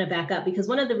 sorry, I want to back up, because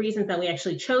one of the reasons that we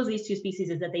actually chose these 2 species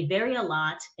is that they vary a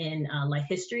lot in life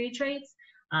history traits.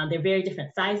 They're very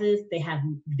different sizes. They have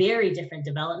very different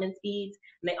development speeds.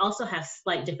 And they also have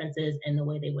slight differences in the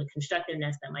way they would construct their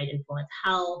nest that might influence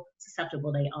how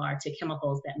susceptible they are to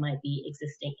chemicals that might be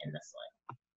existing in the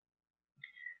soil.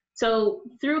 So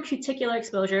through cuticular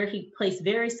exposure, he placed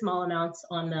very small amounts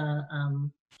on the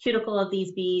cuticle of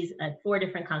these bees at 4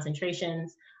 different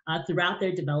concentrations throughout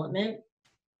their development.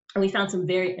 And we found some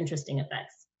very interesting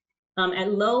effects.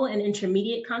 At low and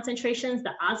intermediate concentrations,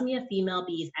 the Osmia female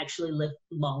bees actually live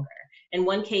longer. In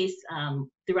one case,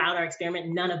 throughout our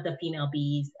experiment, none of the female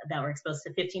bees that were exposed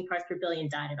to 15 parts per billion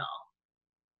died at all.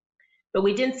 But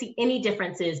we didn't see any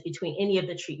differences between any of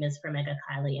the treatments for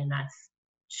megachile, and that's,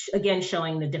 again,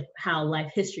 showing how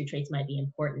life history traits might be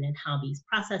important and how bees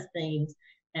process things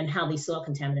and how these soil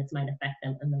contaminants might affect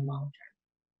them in the long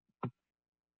term.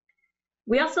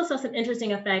 We also saw some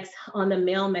interesting effects on the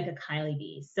male megachile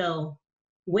bees. So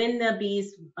when the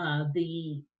bees,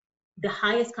 the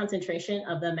highest concentration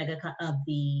of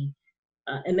the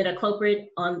imidacloprid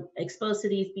exposed to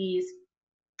these bees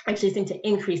actually seemed to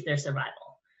increase their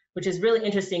survival. which is really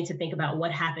interesting to think about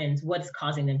what happens, what's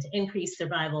causing them to increase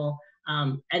survival.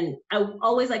 And I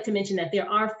always like to mention that there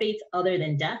are fates other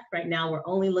than death. Right now, we're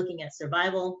only looking at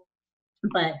survival,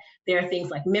 but there are things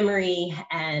like memory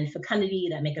and fecundity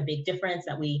that make a big difference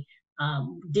that we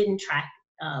didn't track.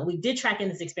 We did track in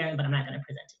this experiment, but I'm not going to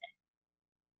present today.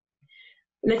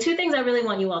 And the two things I really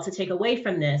want you all to take away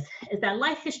from this is that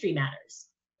life history matters.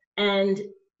 And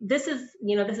this is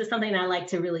something that I like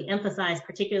to really emphasize,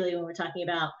 particularly when we're talking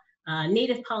about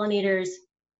native pollinators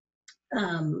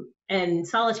and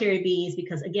solitary bees,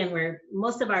 because again,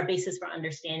 most of our basis for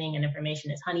understanding and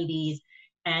information is honeybees.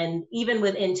 And even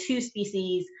within two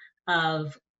species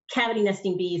of cavity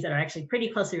nesting bees that are actually pretty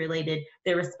closely related,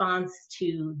 their response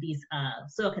to these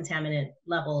soil contaminant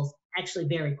levels actually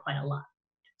vary quite a lot.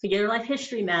 So your life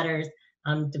history matters,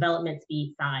 development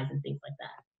speed, size, and things like that.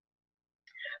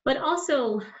 But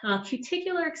also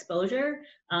cuticular exposure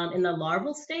in the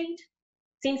larval state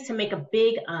seems to make a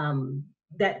big,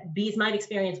 that bees might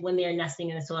experience when they're nesting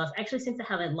in the soils, actually seems to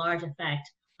have a large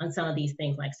effect on some of these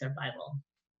things like survival.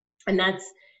 And that's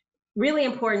really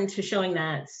important to showing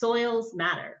that soils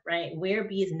matter, right? Where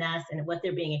bees nest and what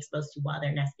they're being exposed to while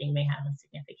they're nesting may have a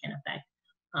significant effect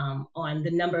on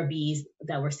the number of bees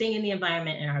that we're seeing in the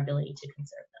environment and our ability to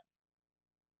conserve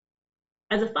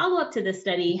them. As a follow-up to this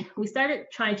study, we started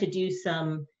trying to do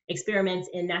some experiments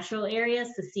in natural areas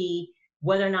to see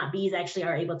whether or not bees actually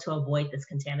are able to avoid this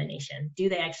contamination. Do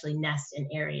they actually nest in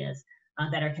areas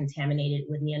that are contaminated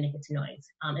with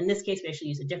neonicotinoids? In this case, we actually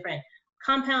use a different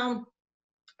compound.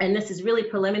 And this is really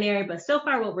preliminary, but so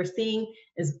far what we're seeing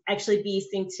is actually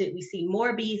we see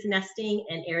more bees nesting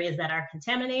in areas that are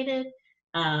contaminated.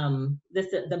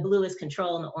 The blue is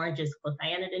control and the orange is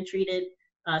clothianidin treated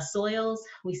soils.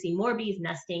 We see more bees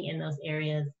nesting in those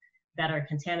areas that are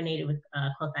contaminated with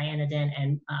clothianidin,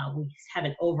 and we have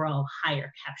an overall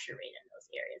higher capture rate in those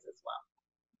areas as well.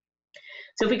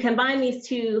 So if we combine these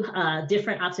two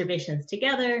different observations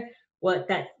together, what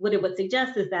it would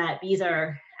suggest is that bees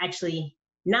are actually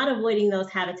not avoiding those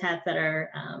habitats that are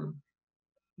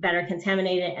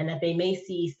contaminated, and that they may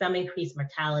see some increased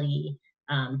mortality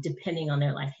depending on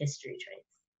their life history traits.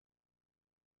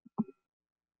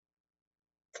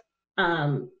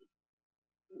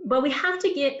 But we have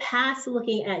to get past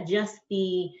looking at just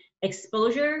the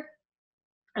exposure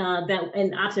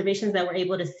and observations that we're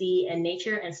able to see in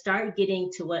nature and start getting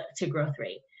to growth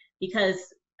rate. Because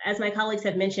as my colleagues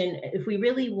have mentioned, if we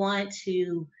really want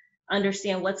to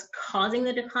understand what's causing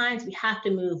the declines, we have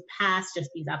to move past just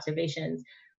these observations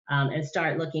and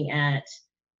start looking at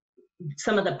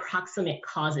some of the proximate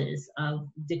causes of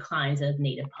declines of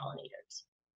native pollinators.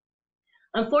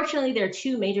 Unfortunately, there are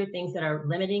two major things that are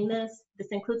limiting this. This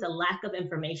includes a lack of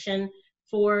information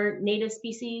for native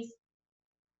species.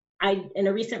 In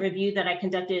a recent review that I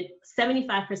conducted,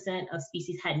 75% of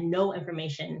species had no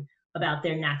information about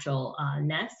their natural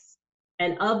nests.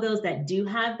 And of those that do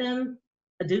have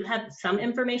some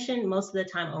information, most of the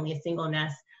time only a single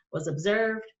nest was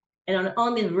observed. And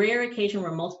on the rare occasion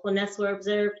where multiple nests were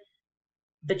observed,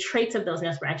 the traits of those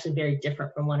nests were actually very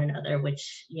different from one another,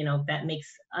 which, that makes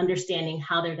understanding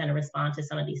how they're going to respond to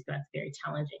some of these threats very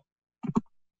challenging.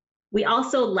 We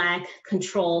also lack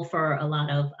control for a lot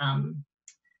of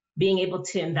being able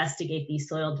to investigate these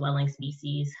soil dwelling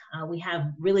species. We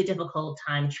have really difficult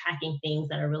time tracking things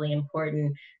that are really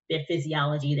important, their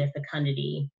physiology, their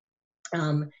fecundity,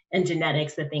 and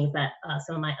genetics, the things that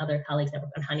some of my other colleagues that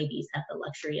work on honeybees have the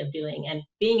luxury of doing. And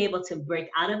being able to break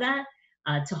out of that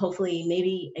to hopefully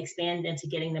maybe expand into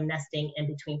getting them nesting in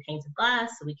between panes of glass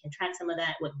so we can track some of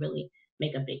that would really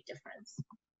make a big difference.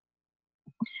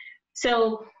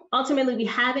 So ultimately, we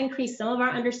have increased some of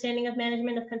our understanding of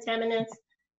management of contaminants,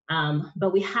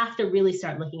 but we have to really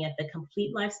start looking at the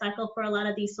complete life cycle for a lot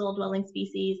of these soil dwelling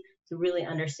species to really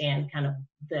understand kind of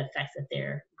the effects that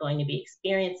they're going to be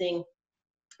experiencing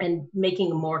and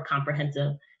making more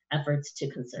comprehensive efforts to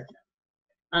conserve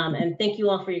them. And thank you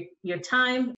all for your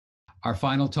time. Our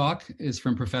final talk is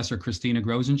from Professor Christina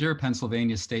Grosinger,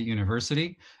 Pennsylvania State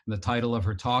University. And the title of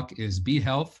her talk is Bee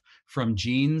Health from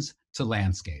Genes to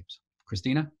Landscapes.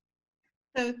 Christina?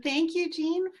 So thank you,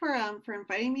 Jean, for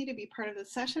inviting me to be part of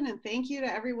this session, and thank you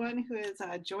to everyone who has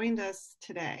joined us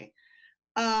today.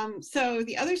 So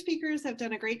the other speakers have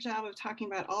done a great job of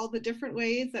talking about all the different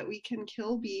ways that we can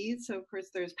kill bees. So of course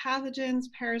there's pathogens,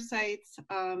 parasites,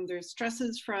 there's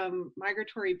stresses from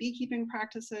migratory beekeeping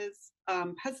practices,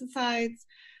 pesticides,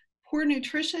 poor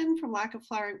nutrition from lack of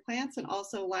flowering plants, and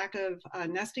also lack of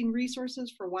nesting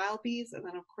resources for wild bees, and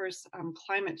then of course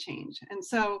climate change. And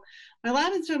so my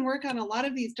lab has done work on a lot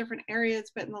of these different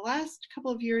areas, but in the last couple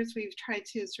of years we've tried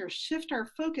to sort of shift our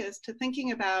focus to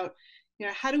thinking about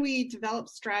how do we develop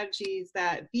strategies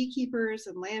that beekeepers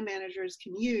and land managers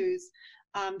can use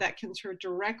that can sort of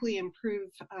directly improve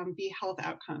bee health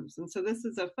outcomes. And so this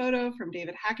is a photo from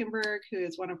David Hackenberg, who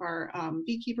is one of our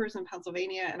beekeepers in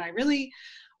Pennsylvania. And I really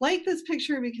like this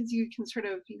picture because you can sort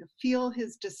of feel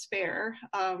his despair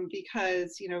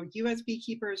because U.S.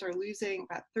 beekeepers are losing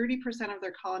about 30% of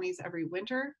their colonies every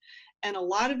winter. And a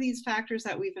lot of these factors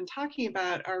that we've been talking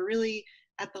about are really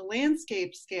at the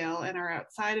landscape scale and are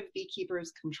outside of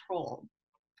beekeepers' control.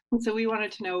 And so we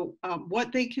wanted to know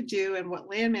what they could do and what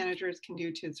land managers can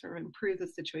do to sort of improve the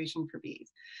situation for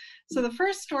bees. So the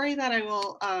first story that I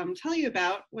will tell you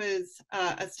about was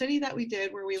a study that we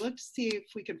did where we looked to see if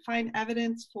we could find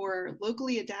evidence for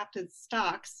locally adapted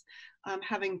stocks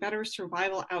having better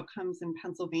survival outcomes in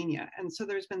Pennsylvania. And so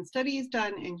there's been studies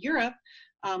done in Europe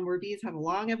where bees have a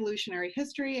long evolutionary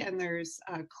history, and there's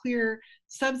clear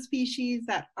subspecies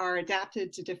that are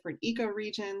adapted to different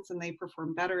ecoregions, and they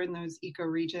perform better in those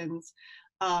ecoregions.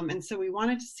 And so we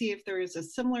wanted to see if there is a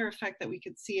similar effect that we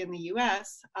could see in the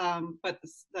US, but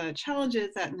the challenge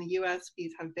is that in the US,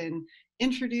 bees have been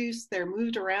introduced, they're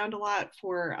moved around a lot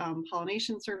for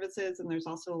pollination services, and there's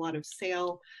also a lot of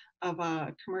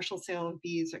commercial sale of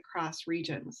bees across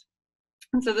regions.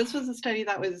 And so this was a study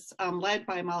that was led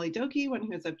by Molly Doki when he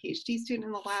was a PhD student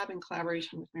in the lab in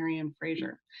collaboration with Marianne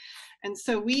Fraser. And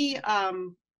so we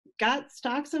got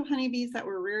stocks of honeybees that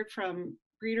were reared from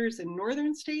breeders in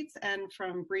northern states and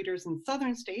from breeders in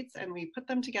southern states, and we put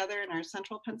them together in our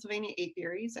central Pennsylvania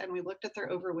apiaries, and we looked at their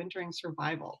overwintering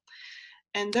survival.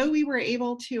 And though we were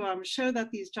able to show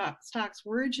that these stocks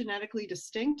were genetically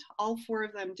distinct, all 4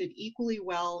 of them did equally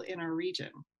well in our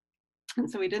region. And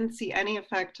so we didn't see any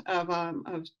effect of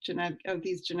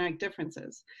these genetic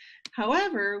differences.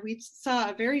 However, we saw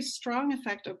a very strong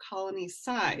effect of colony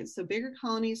size. So bigger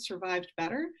colonies survived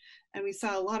better, and we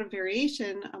saw a lot of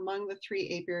variation among the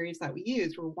 3 apiaries that we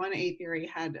used, where one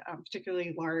apiary had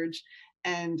particularly large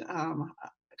and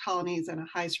colonies and a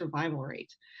high survival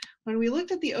rate. When we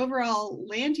looked at the overall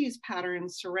land use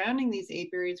patterns surrounding these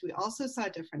apiaries, we also saw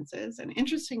differences. And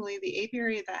interestingly, the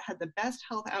apiary that had the best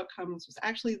health outcomes was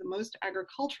actually the most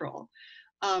agricultural.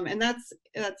 And that's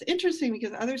interesting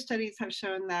because other studies have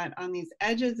shown that on these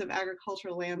edges of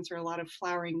agricultural lands are a lot of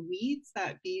flowering weeds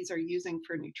that bees are using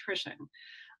for nutrition.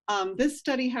 This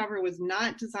study, however, was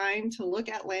not designed to look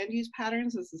at land use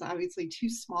patterns. This is obviously too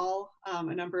small a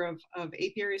number of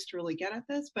apiaries to really get at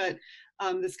this, but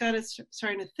this got us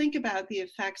starting to think about the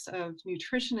effects of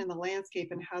nutrition in the landscape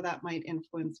and how that might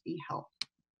influence bee health.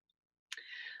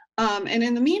 And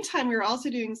in the meantime, we were also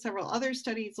doing several other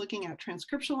studies looking at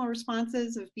transcriptional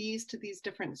responses of bees to these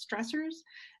different stressors,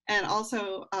 and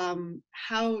also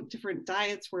how different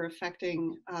diets were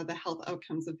affecting the health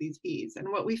outcomes of these bees. And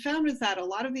what we found was that a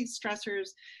lot of these stressors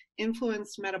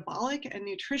influenced metabolic and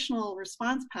nutritional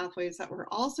response pathways that were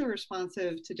also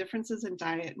responsive to differences in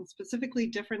diet, and specifically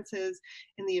differences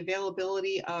in the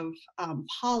availability of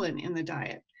pollen in the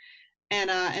diet.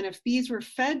 And if bees were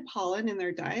fed pollen in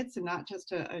their diets and not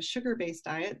just a sugar-based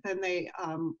diet, then they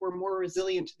were more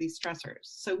resilient to these stressors.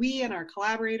 So we and our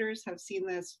collaborators have seen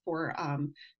this for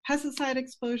pesticide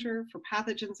exposure, for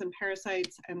pathogens and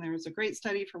parasites, and there was a great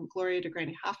study from Gloria de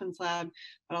Grande-Hoffen's lab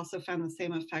that also found the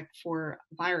same effect for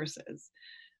viruses.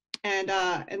 And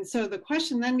so the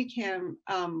question then became,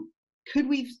 could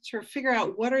we sort of figure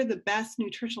out what are the best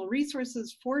nutritional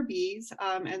resources for bees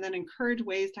and then encourage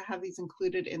ways to have these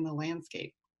included in the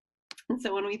landscape? And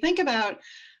so when we think about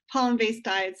pollen-based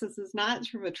diets, this is not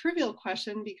sort of a trivial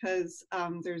question because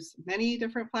there's many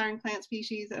different flowering plant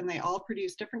species and they all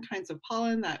produce different kinds of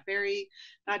pollen that vary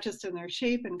not just in their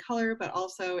shape and color, but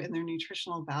also in their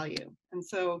nutritional value. And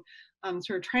so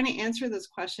sort of trying to answer this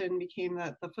question became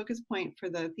the focus point for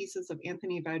the thesis of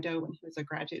Anthony Baudot when he was a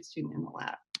graduate student in the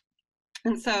lab.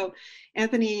 And so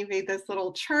Anthony made this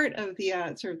little chart of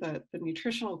the sort of the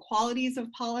nutritional qualities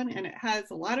of pollen, and it has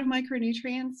a lot of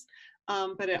micronutrients,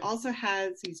 but it also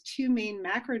has these 2 main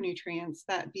macronutrients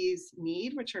that bees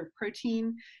need, which are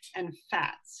protein and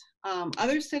fats.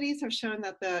 Other studies have shown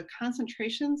that the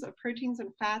concentrations of proteins and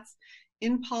fats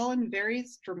in pollen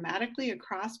varies dramatically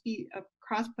across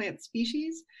plant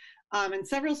species. And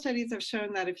several studies have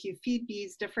shown that if you feed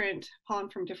bees different pollen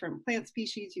from different plant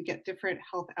species, you get different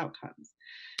health outcomes.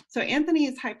 So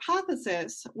Anthony's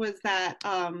hypothesis was that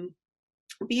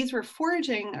bees were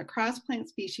foraging across plant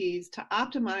species to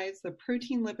optimize the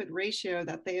protein-lipid ratio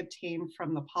that they obtained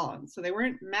from the pollen. So they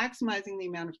weren't maximizing the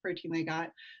amount of protein they got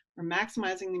or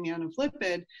maximizing the amount of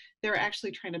lipid, they were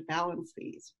actually trying to balance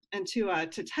these. And to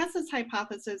test this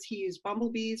hypothesis, he used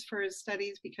bumblebees for his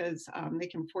studies because they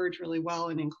can forage really well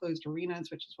in enclosed arenas,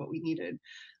 which is what we needed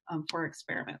for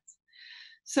experiments.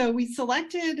 So we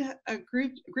selected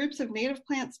groups of native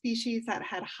plant species that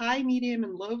had high, medium,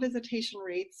 and low visitation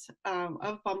rates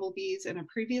of bumblebees in a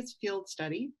previous field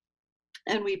study.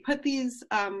 And we put these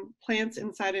plants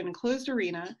inside an enclosed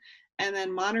arena and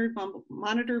then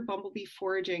monitor bumblebee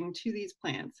foraging to these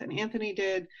plants. And Anthony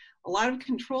did a lot of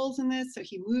controls in this. So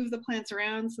he moved the plants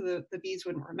around so that the bees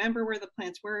wouldn't remember where the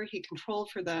plants were. He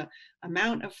controlled for the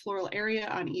amount of floral area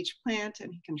on each plant,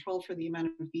 and he controlled for the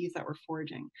amount of bees that were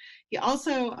foraging. He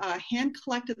also hand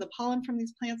collected the pollen from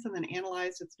these plants and then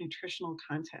analyzed its nutritional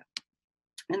content.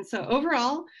 And so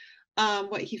overall,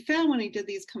 what he found when he did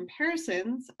these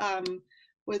comparisons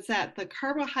was that the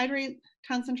carbohydrate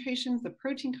concentrations, the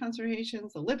protein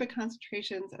concentrations, the lipid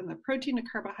concentrations, and the protein to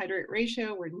carbohydrate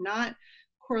ratio were not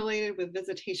correlated with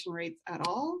visitation rates at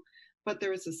all, but there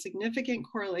was a significant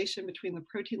correlation between the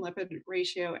protein lipid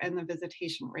ratio and the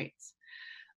visitation rates.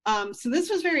 So this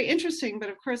was very interesting, but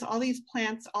of course all these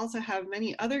plants also have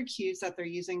many other cues that they're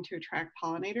using to attract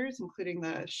pollinators, including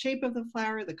the shape of the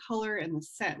flower, the color, and the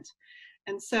scent.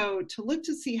 And so to look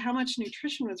to see how much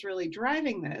nutrition was really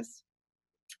driving this,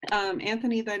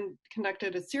 Anthony then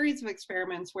conducted a series of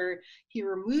experiments where he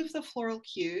removed the floral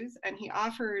cues and he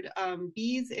offered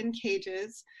bees in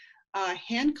cages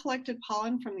hand-collected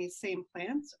pollen from these same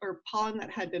plants, or pollen that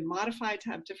had been modified to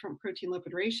have different protein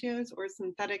lipid ratios, or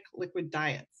synthetic liquid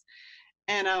diets.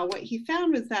 And what he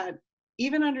found was that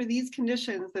even under these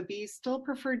conditions, the bees still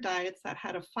preferred diets that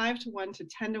had a 5-to-1 to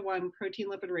 10-to-1 protein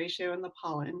lipid ratio in the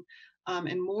pollen,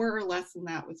 and more or less than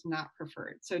that was not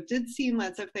preferred. So it did seem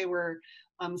as if they were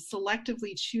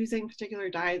selectively choosing particular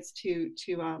diets to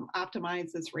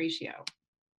optimize this ratio.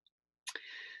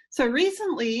 So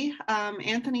recently,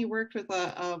 Anthony worked with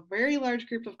a very large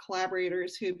group of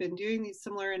collaborators who've been doing these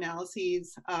similar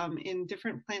analyses in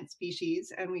different plant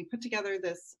species, and we put together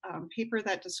this paper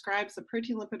that describes the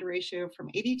protein lipid ratio from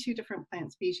 82 different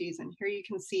plant species. And here you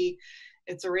can see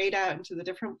it's arrayed out into the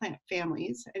different plant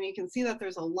families, and you can see that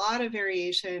there's a lot of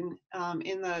variation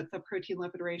in the protein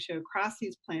lipid ratio across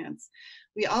these plants.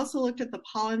 We also looked at the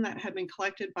pollen that had been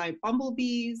collected by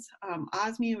bumblebees,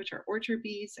 osmia, which are orchard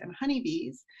bees, and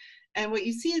honeybees. And what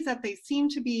you see is that they seem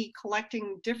to be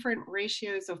collecting different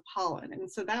ratios of pollen. And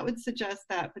so that would suggest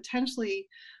that potentially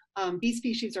bee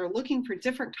species are looking for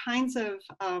different kinds of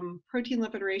protein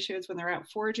lipid ratios when they're out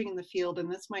foraging in the field,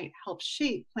 and this might help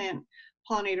shape plant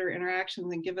pollinator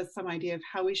interactions and give us some idea of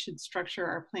how we should structure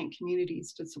our plant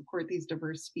communities to support these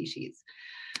diverse species.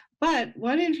 But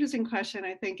one interesting question,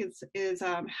 I think, is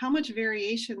how much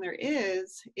variation there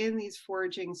is in these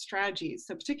foraging strategies.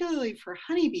 So particularly for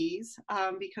honeybees,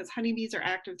 because honeybees are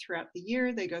active throughout the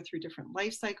year, they go through different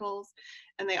life cycles,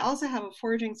 and they also have a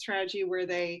foraging strategy where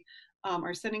they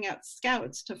are sending out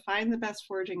scouts to find the best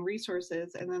foraging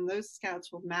resources, and then those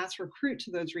scouts will mass recruit to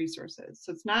those resources.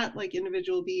 So it's not like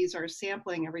individual bees are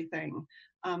sampling everything.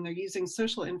 They're using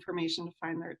social information to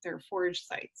find their forage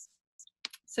sites.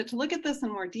 So to look at this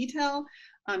in more detail,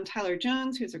 Tyler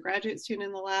Jones, who's a graduate student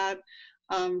in the lab,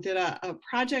 did a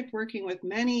project working with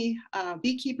many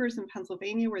beekeepers in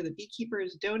Pennsylvania, where the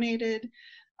beekeepers donated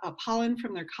pollen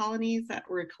from their colonies that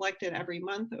were collected every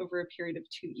month over a period of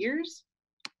 2 years.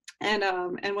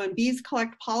 And when bees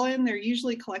collect pollen, they're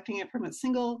usually collecting it from a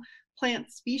single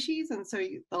plant species, and so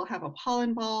they'll have a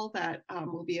pollen ball that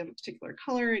will be of a particular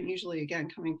color, and usually again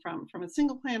coming from a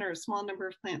single plant or a small number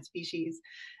of plant species.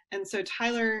 And so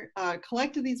Tyler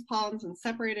collected these pollens and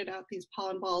separated out these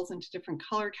pollen balls into different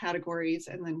color categories,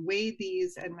 and then weighed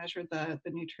these and measured the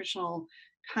nutritional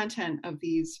content of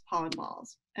these pollen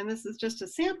balls. And this is just a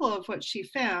sample of what she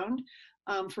found.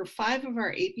 For 5 of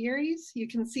our apiaries, you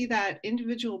can see that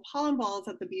individual pollen balls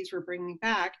that the bees were bringing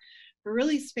back were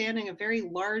really spanning a very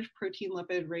large protein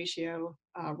lipid ratio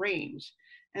range.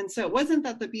 And so it wasn't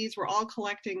that the bees were all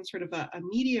collecting sort of a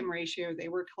medium ratio, they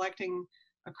were collecting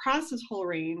across this whole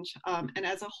range. And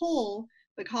as a whole,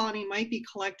 the colony might be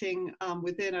collecting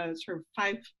within a sort of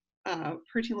 5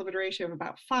 protein lipid ratio of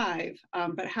about 5,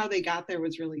 but how they got there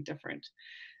was really different.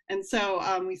 And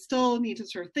so we still need to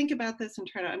sort of think about this and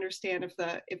try to understand if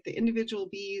the individual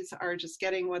bees are just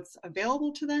getting what's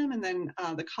available to them, and then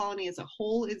the colony as a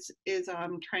whole is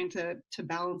trying to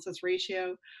balance this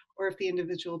ratio, or if the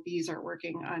individual bees are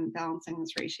working on balancing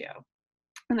this ratio.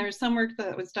 And there's some work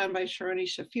that was done by Sharoni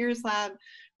Shafir's lab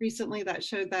recently that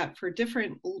showed that for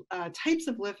different types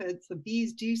of lipids, the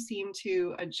bees do seem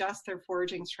to adjust their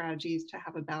foraging strategies to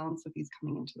have a balance of these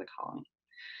coming into the colony.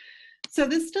 So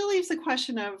this still leaves the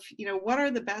question of, what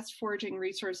are the best foraging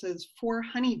resources for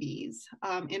honeybees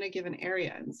in a given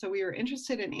area? And so we were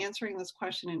interested in answering this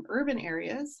question in urban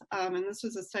areas. And this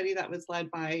was a study that was led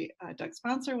by Doug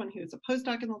Sponsor when he was a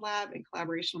postdoc in the lab in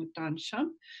collaboration with Don Shump,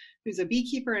 who's a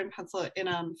beekeeper in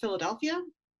Philadelphia.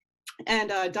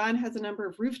 And Don has a number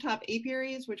of rooftop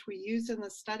apiaries, which we used in the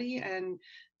study, and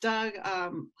Doug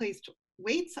placed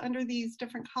weights under these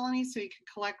different colonies so you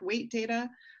could collect weight data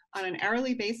on an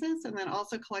hourly basis, and then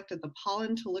also collected the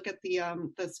pollen to look at the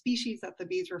species that the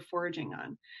bees were foraging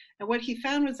on. And what he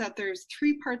found was that there's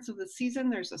 3 parts of the season.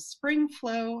 There's a spring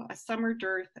flow, a summer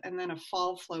dearth, and then a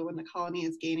fall flow when the colony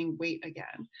is gaining weight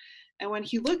again. And when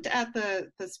he looked at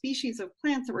the species of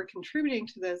plants that were contributing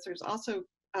to this, there's also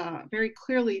very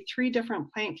clearly 3 different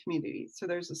plant communities. So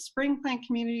there's a spring plant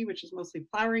community, which is mostly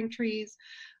flowering trees,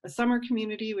 a summer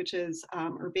community, which is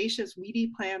herbaceous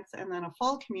weedy plants, and then a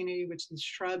fall community, which is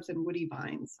shrubs and woody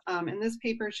vines. And this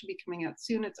paper should be coming out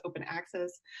soon. It's open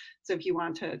access. So if you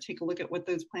want to take a look at what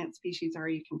those plant species are,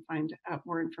 you can find out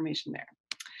more information there.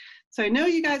 So I know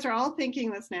you guys are all thinking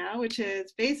this now, which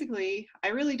is basically, I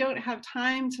really don't have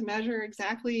time to measure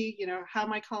exactly, how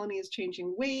my colony is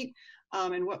changing weight,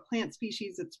 and what plant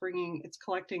species it's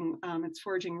collecting its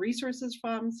foraging resources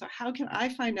from. So how can I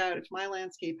find out if my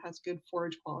landscape has good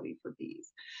forage quality for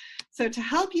bees? So to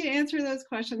help you answer those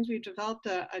questions, we've developed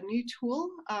a new tool,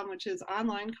 which is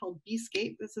online, called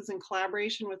Beescape. This is in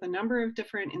collaboration with a number of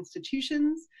different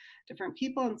institutions, different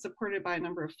people, and supported by a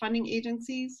number of funding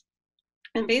agencies.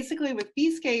 And basically with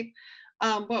Beescape,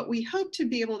 what we hope to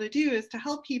be able to do is to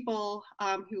help people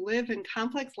who live in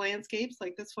complex landscapes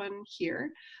like this one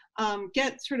here,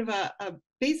 get sort of a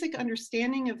basic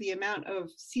understanding of the amount of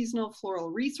seasonal floral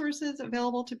resources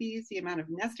available to bees, the amount of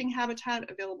nesting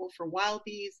habitat available for wild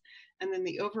bees, and then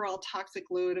the overall toxic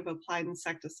load of applied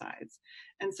insecticides.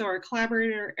 And so our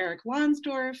collaborator, Eric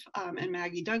Lonsdorf and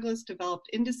Maggie Douglas, developed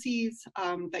indices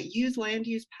that use land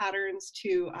use patterns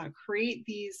to create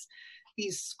these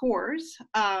scores,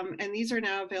 and these are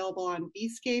now available on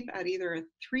Beescape at either a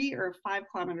 3 or 5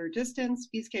 kilometer distance.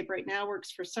 Beescape right now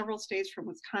works for several states from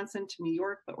Wisconsin to New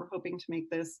York, but we're hoping to make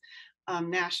this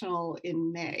national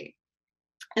in May.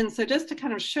 And so just to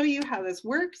kind of show you how this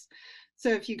works, so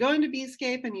if you go into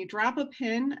Beescape and you drop a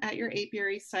pin at your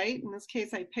apiary site, in this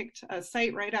case I picked a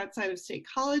site right outside of State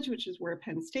College, which is where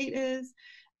Penn State is,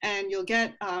 and you'll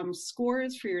get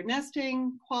scores for your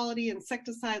nesting quality,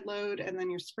 insecticide load, and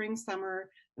then your spring, summer,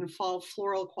 and fall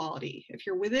floral quality. If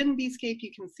you're within Beescape,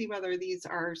 you can see whether these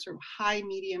are sort of high,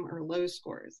 medium, or low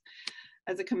scores.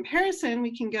 As a comparison,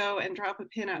 we can go and drop a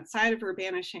pin outside of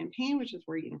Urbana-Champaign, which is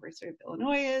where University of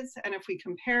Illinois is. And if we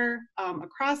compare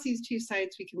across these 2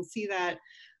 sites, we can see that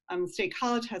State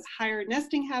College has higher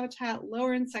nesting habitat,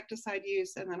 lower insecticide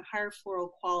use, and then higher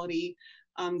floral quality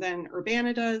than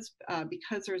Urbana does,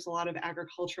 because there's a lot of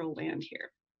agricultural land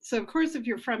here. So of course, if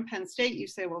you're from Penn State, you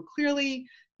say, well, clearly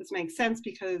this makes sense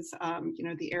because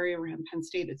the area around Penn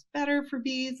State is better for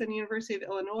bees than University of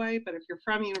Illinois. But if you're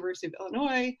from University of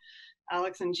Illinois,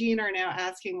 Alex and Jean are now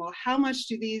asking, well, how much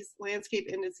do these landscape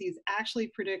indices actually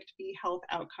predict bee health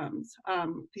outcomes?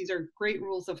 These are great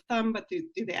rules of thumb, but do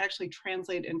they actually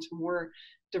translate into more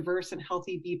diverse and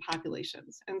healthy bee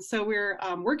populations? And so we're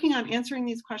working on answering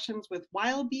these questions with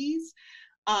wild bees.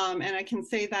 And I can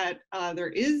say that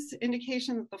there is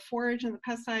indication that the forage and the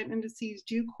pesticide indices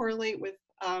do correlate with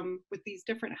these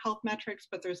different health metrics,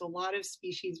 but there's a lot of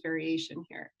species variation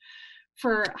here.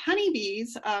 For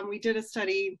honeybees, we did a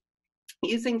study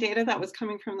using data that was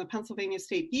coming from the Pennsylvania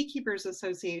State Beekeepers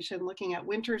Association, looking at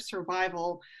winter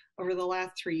survival over the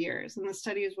last 3 years. And the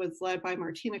study was led by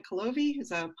Martina Kalovi,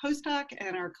 who's a postdoc,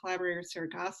 and our collaborator, Sarah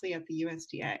Gossley at the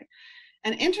USDA.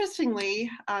 And interestingly,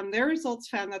 their results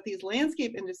found that these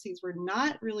landscape indices were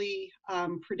not really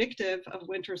predictive of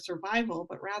winter survival,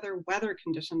 but rather weather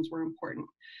conditions were important.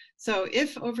 So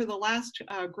if over the last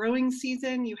growing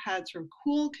season you had sort of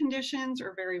cool conditions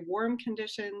or very warm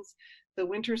conditions, the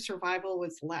winter survival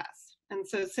was less. And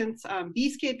so since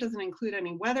Beescape doesn't include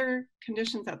any weather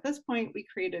conditions at this point, we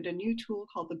created a new tool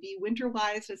called the Bee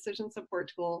Winter-Wise Decision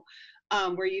Support Tool,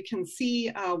 where you can see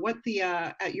what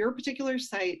at your particular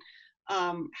site,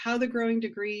 how the growing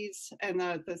degrees and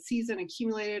the season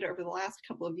accumulated over the last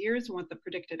couple of years and what the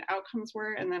predicted outcomes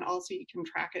were, and then also you can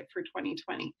track it for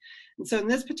 2020. And so in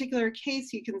this particular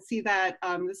case, you can see that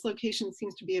this location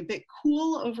seems to be a bit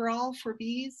cool overall for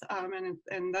bees,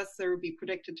 and thus there would be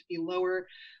predicted to be lower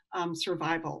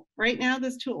survival. Right now,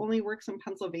 this tool only works in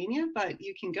Pennsylvania, but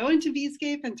you can go into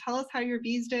Beescape and tell us how your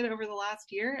bees did over the last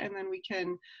year, and then we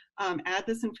can add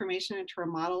this information into our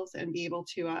models and be able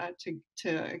to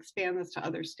expand this to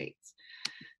other states.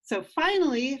 So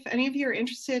finally, if any of you are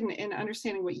interested in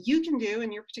understanding what you can do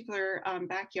in your particular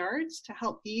backyards to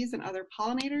help bees and other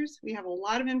pollinators, we have a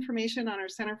lot of information on our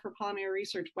Center for Pollinator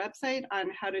Research website on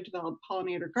how to develop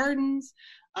pollinator gardens.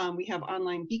 We have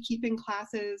online beekeeping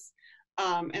classes.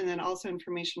 and then also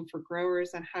information for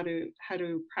growers on how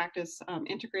to practice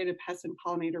integrated pest and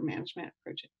pollinator management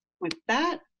approaches. With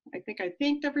that, I think I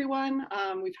thanked everyone.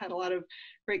 We've had a lot of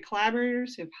great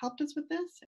collaborators who have helped us with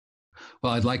this.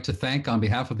 Well, I'd like to thank, on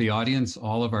behalf of the audience,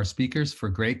 all of our speakers for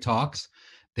great talks.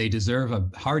 They deserve a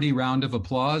hearty round of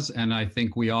applause, and I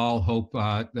think we all hope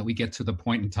that we get to the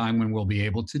point in time when we'll be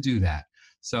able to do that.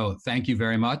 So thank you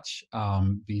very much.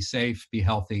 Be safe, be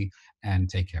healthy, and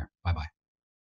take care. Bye-bye.